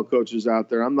travel ball coaches out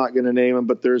there. I'm not going to name them,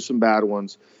 but there's some bad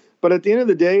ones. But at the end of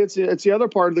the day, it's the other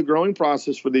part of the growing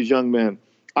process for these young men.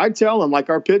 I tell them, like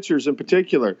our pitchers in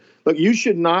particular, look, you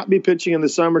should not be pitching in the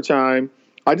summertime.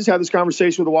 I just had this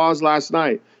conversation with Waz last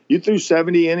night. You threw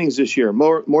 70 innings this year,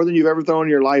 more than you've ever thrown in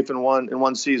your life in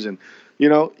one season.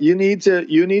 You need to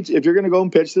if you're going to go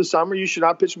and pitch this summer, you should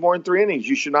not pitch more than 3 innings.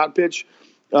 You should not pitch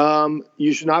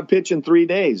in 3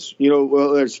 days.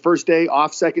 There's first day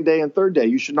off, second day, and third day.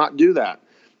 You should not do that.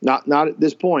 Not at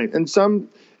this point. And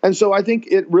so I think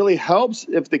it really helps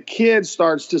if the kid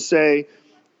starts to say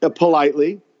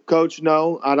politely, Coach,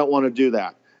 no, I don't want to do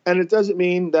that. And it doesn't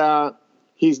mean that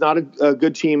he's not a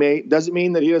good teammate. Doesn't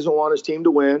mean that he doesn't want his team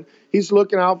to win. He's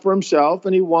looking out for himself,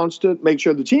 and he wants to make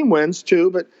sure the team wins too,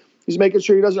 but he's making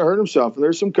sure he doesn't hurt himself. And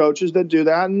there's some coaches that do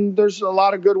that, and there's a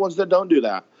lot of good ones that don't do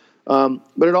that.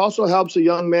 But it also helps a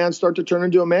young man start to turn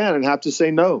into a man and have to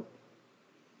say no.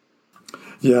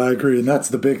 Yeah, I agree. And that's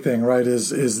the big thing, right,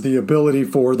 is the ability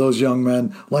for those young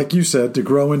men, like you said, to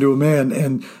grow into a man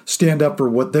and stand up for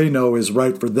what they know is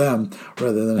right for them,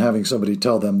 rather than having somebody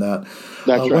tell them that.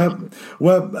 That's right.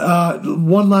 Webb,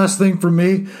 one last thing for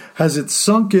me. Has it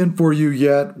sunk in for you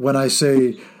yet when I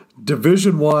say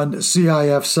Division I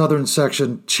CIF Southern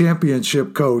Section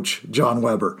Championship coach John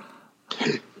Weber?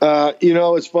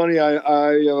 It's funny.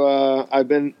 I've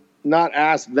been not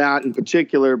asked that in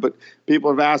particular, but people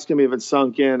have asked me if it's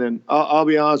sunk in, and I'll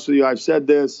be honest with you. I've said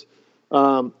this: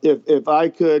 if I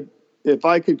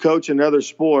could coach another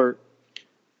sport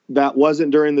that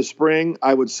wasn't during the spring,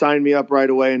 I would sign me up right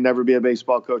away and never be a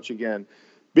baseball coach again.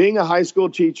 Being a high school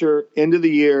teacher, end of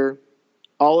the year,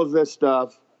 all of this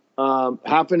stuff.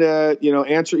 Having to,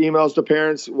 answer emails to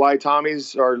parents why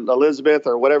Tommy's or Elizabeth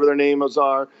or whatever their names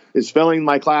are is failing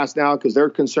my class now because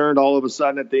they're concerned all of a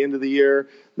sudden at the end of the year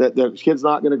that their kid's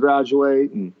not going to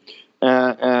graduate and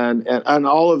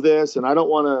all of this. And I don't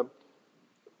want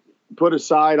to put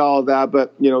aside all of that,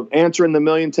 but, answering the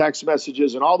million text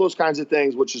messages and all those kinds of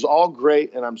things, which is all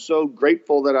great. And I'm so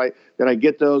grateful that I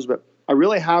get those, but I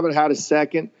really haven't had a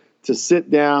second to sit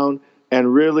down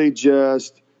and really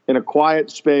just in a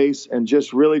quiet space and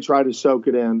just really try to soak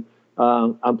it in.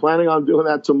 I'm planning on doing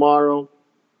that tomorrow.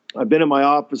 I've been in my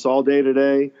office all day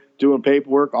today doing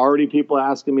paperwork. Already people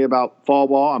asking me about fall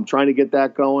ball. I'm trying to get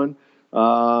that going.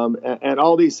 And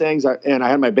all these things. I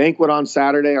had my banquet on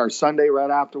Saturday or Sunday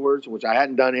right afterwards, which I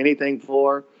hadn't done anything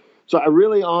for. So I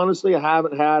really, honestly,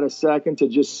 haven't had a second to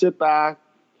just sit back,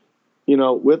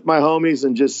 with my homies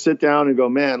and just sit down and go,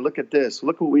 man, look at this.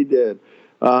 Look what we did.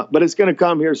 But it's going to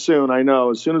come here soon. I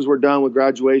know as soon as we're done with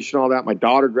graduation, all that, my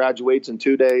daughter graduates in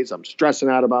 2 days. I'm stressing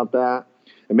out about that.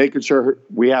 making sure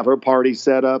we have her party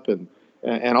set up and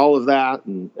all of that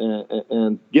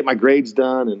and get my grades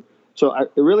done. And so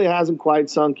it really hasn't quite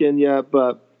sunk in yet,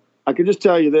 but I can just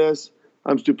tell you this.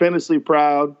 I'm stupendously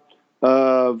proud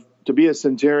to be a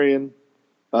Centurion,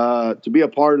 to be a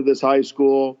part of this high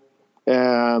school,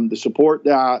 and the support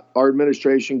that our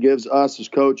administration gives us as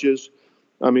coaches.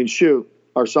 I mean, shoot,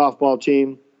 our softball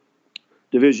team,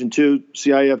 Division II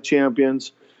CIF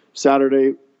champions,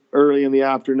 Saturday early in the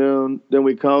afternoon. Then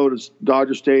we go to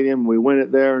Dodger Stadium. We win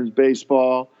it there in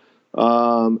baseball.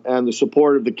 And the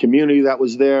support of the community that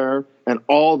was there and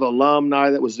all the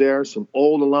alumni that was there, some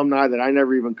old alumni that I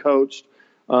never even coached.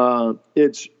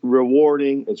 It's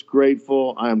rewarding. It's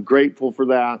grateful. I am grateful for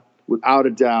that, without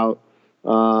a doubt.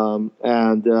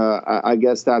 I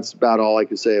guess that's about all I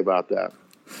can say about that.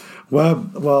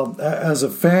 Well, as a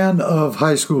fan of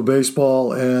high school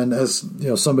baseball and as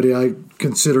somebody I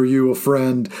consider you a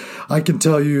friend, I can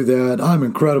tell you that I'm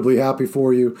incredibly happy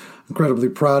for you, incredibly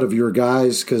proud of your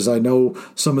guys, because I know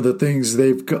some of the things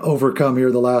they've overcome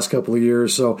here the last couple of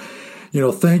years. So,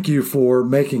 thank you for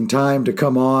making time to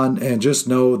come on, and just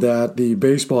know that the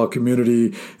baseball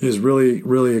community is really,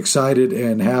 really excited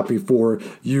and happy for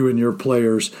you and your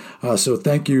players. So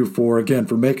thank you for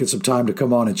making some time to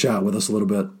come on and chat with us a little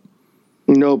bit.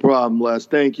 No problem, Les.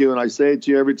 Thank you. And I say it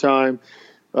to you every time.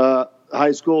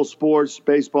 High school sports,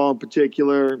 baseball in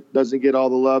particular, doesn't get all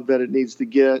the love that it needs to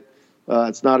get.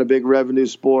 It's not a big revenue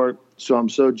sport. So I'm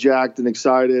so jacked and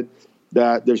excited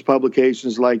that there's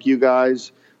publications like you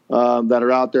guys that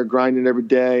are out there grinding every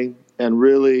day and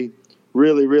really,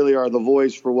 really, really are the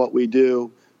voice for what we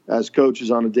do as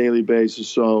coaches on a daily basis.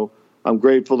 So I'm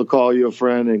grateful to call you a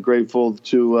friend and grateful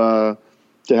to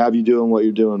have you doing what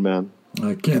you're doing, man.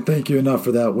 I can't thank you enough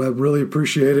for that, Webb. Really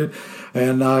appreciate it.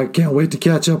 And I can't wait to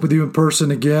catch up with you in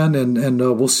person again, and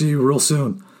we'll see you real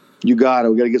soon. You got it.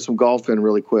 We got to get some golf in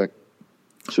really quick.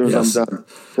 As soon as I'm done.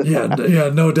 yeah,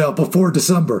 no doubt. Before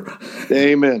December.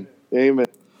 Amen. I'd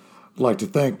like to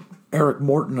thank Eric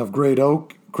Morton of Great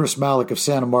Oak, Chris Malik of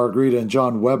Santa Margarita, and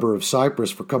John Weber of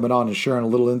Cypress for coming on and sharing a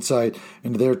little insight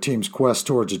into their team's quest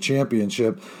towards a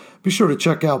championship. Be sure to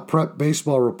check out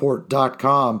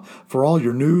PrepBaseballReport.com for all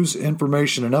your news,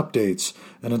 information, and updates.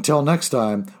 And until next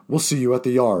time, we'll see you at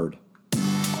the yard.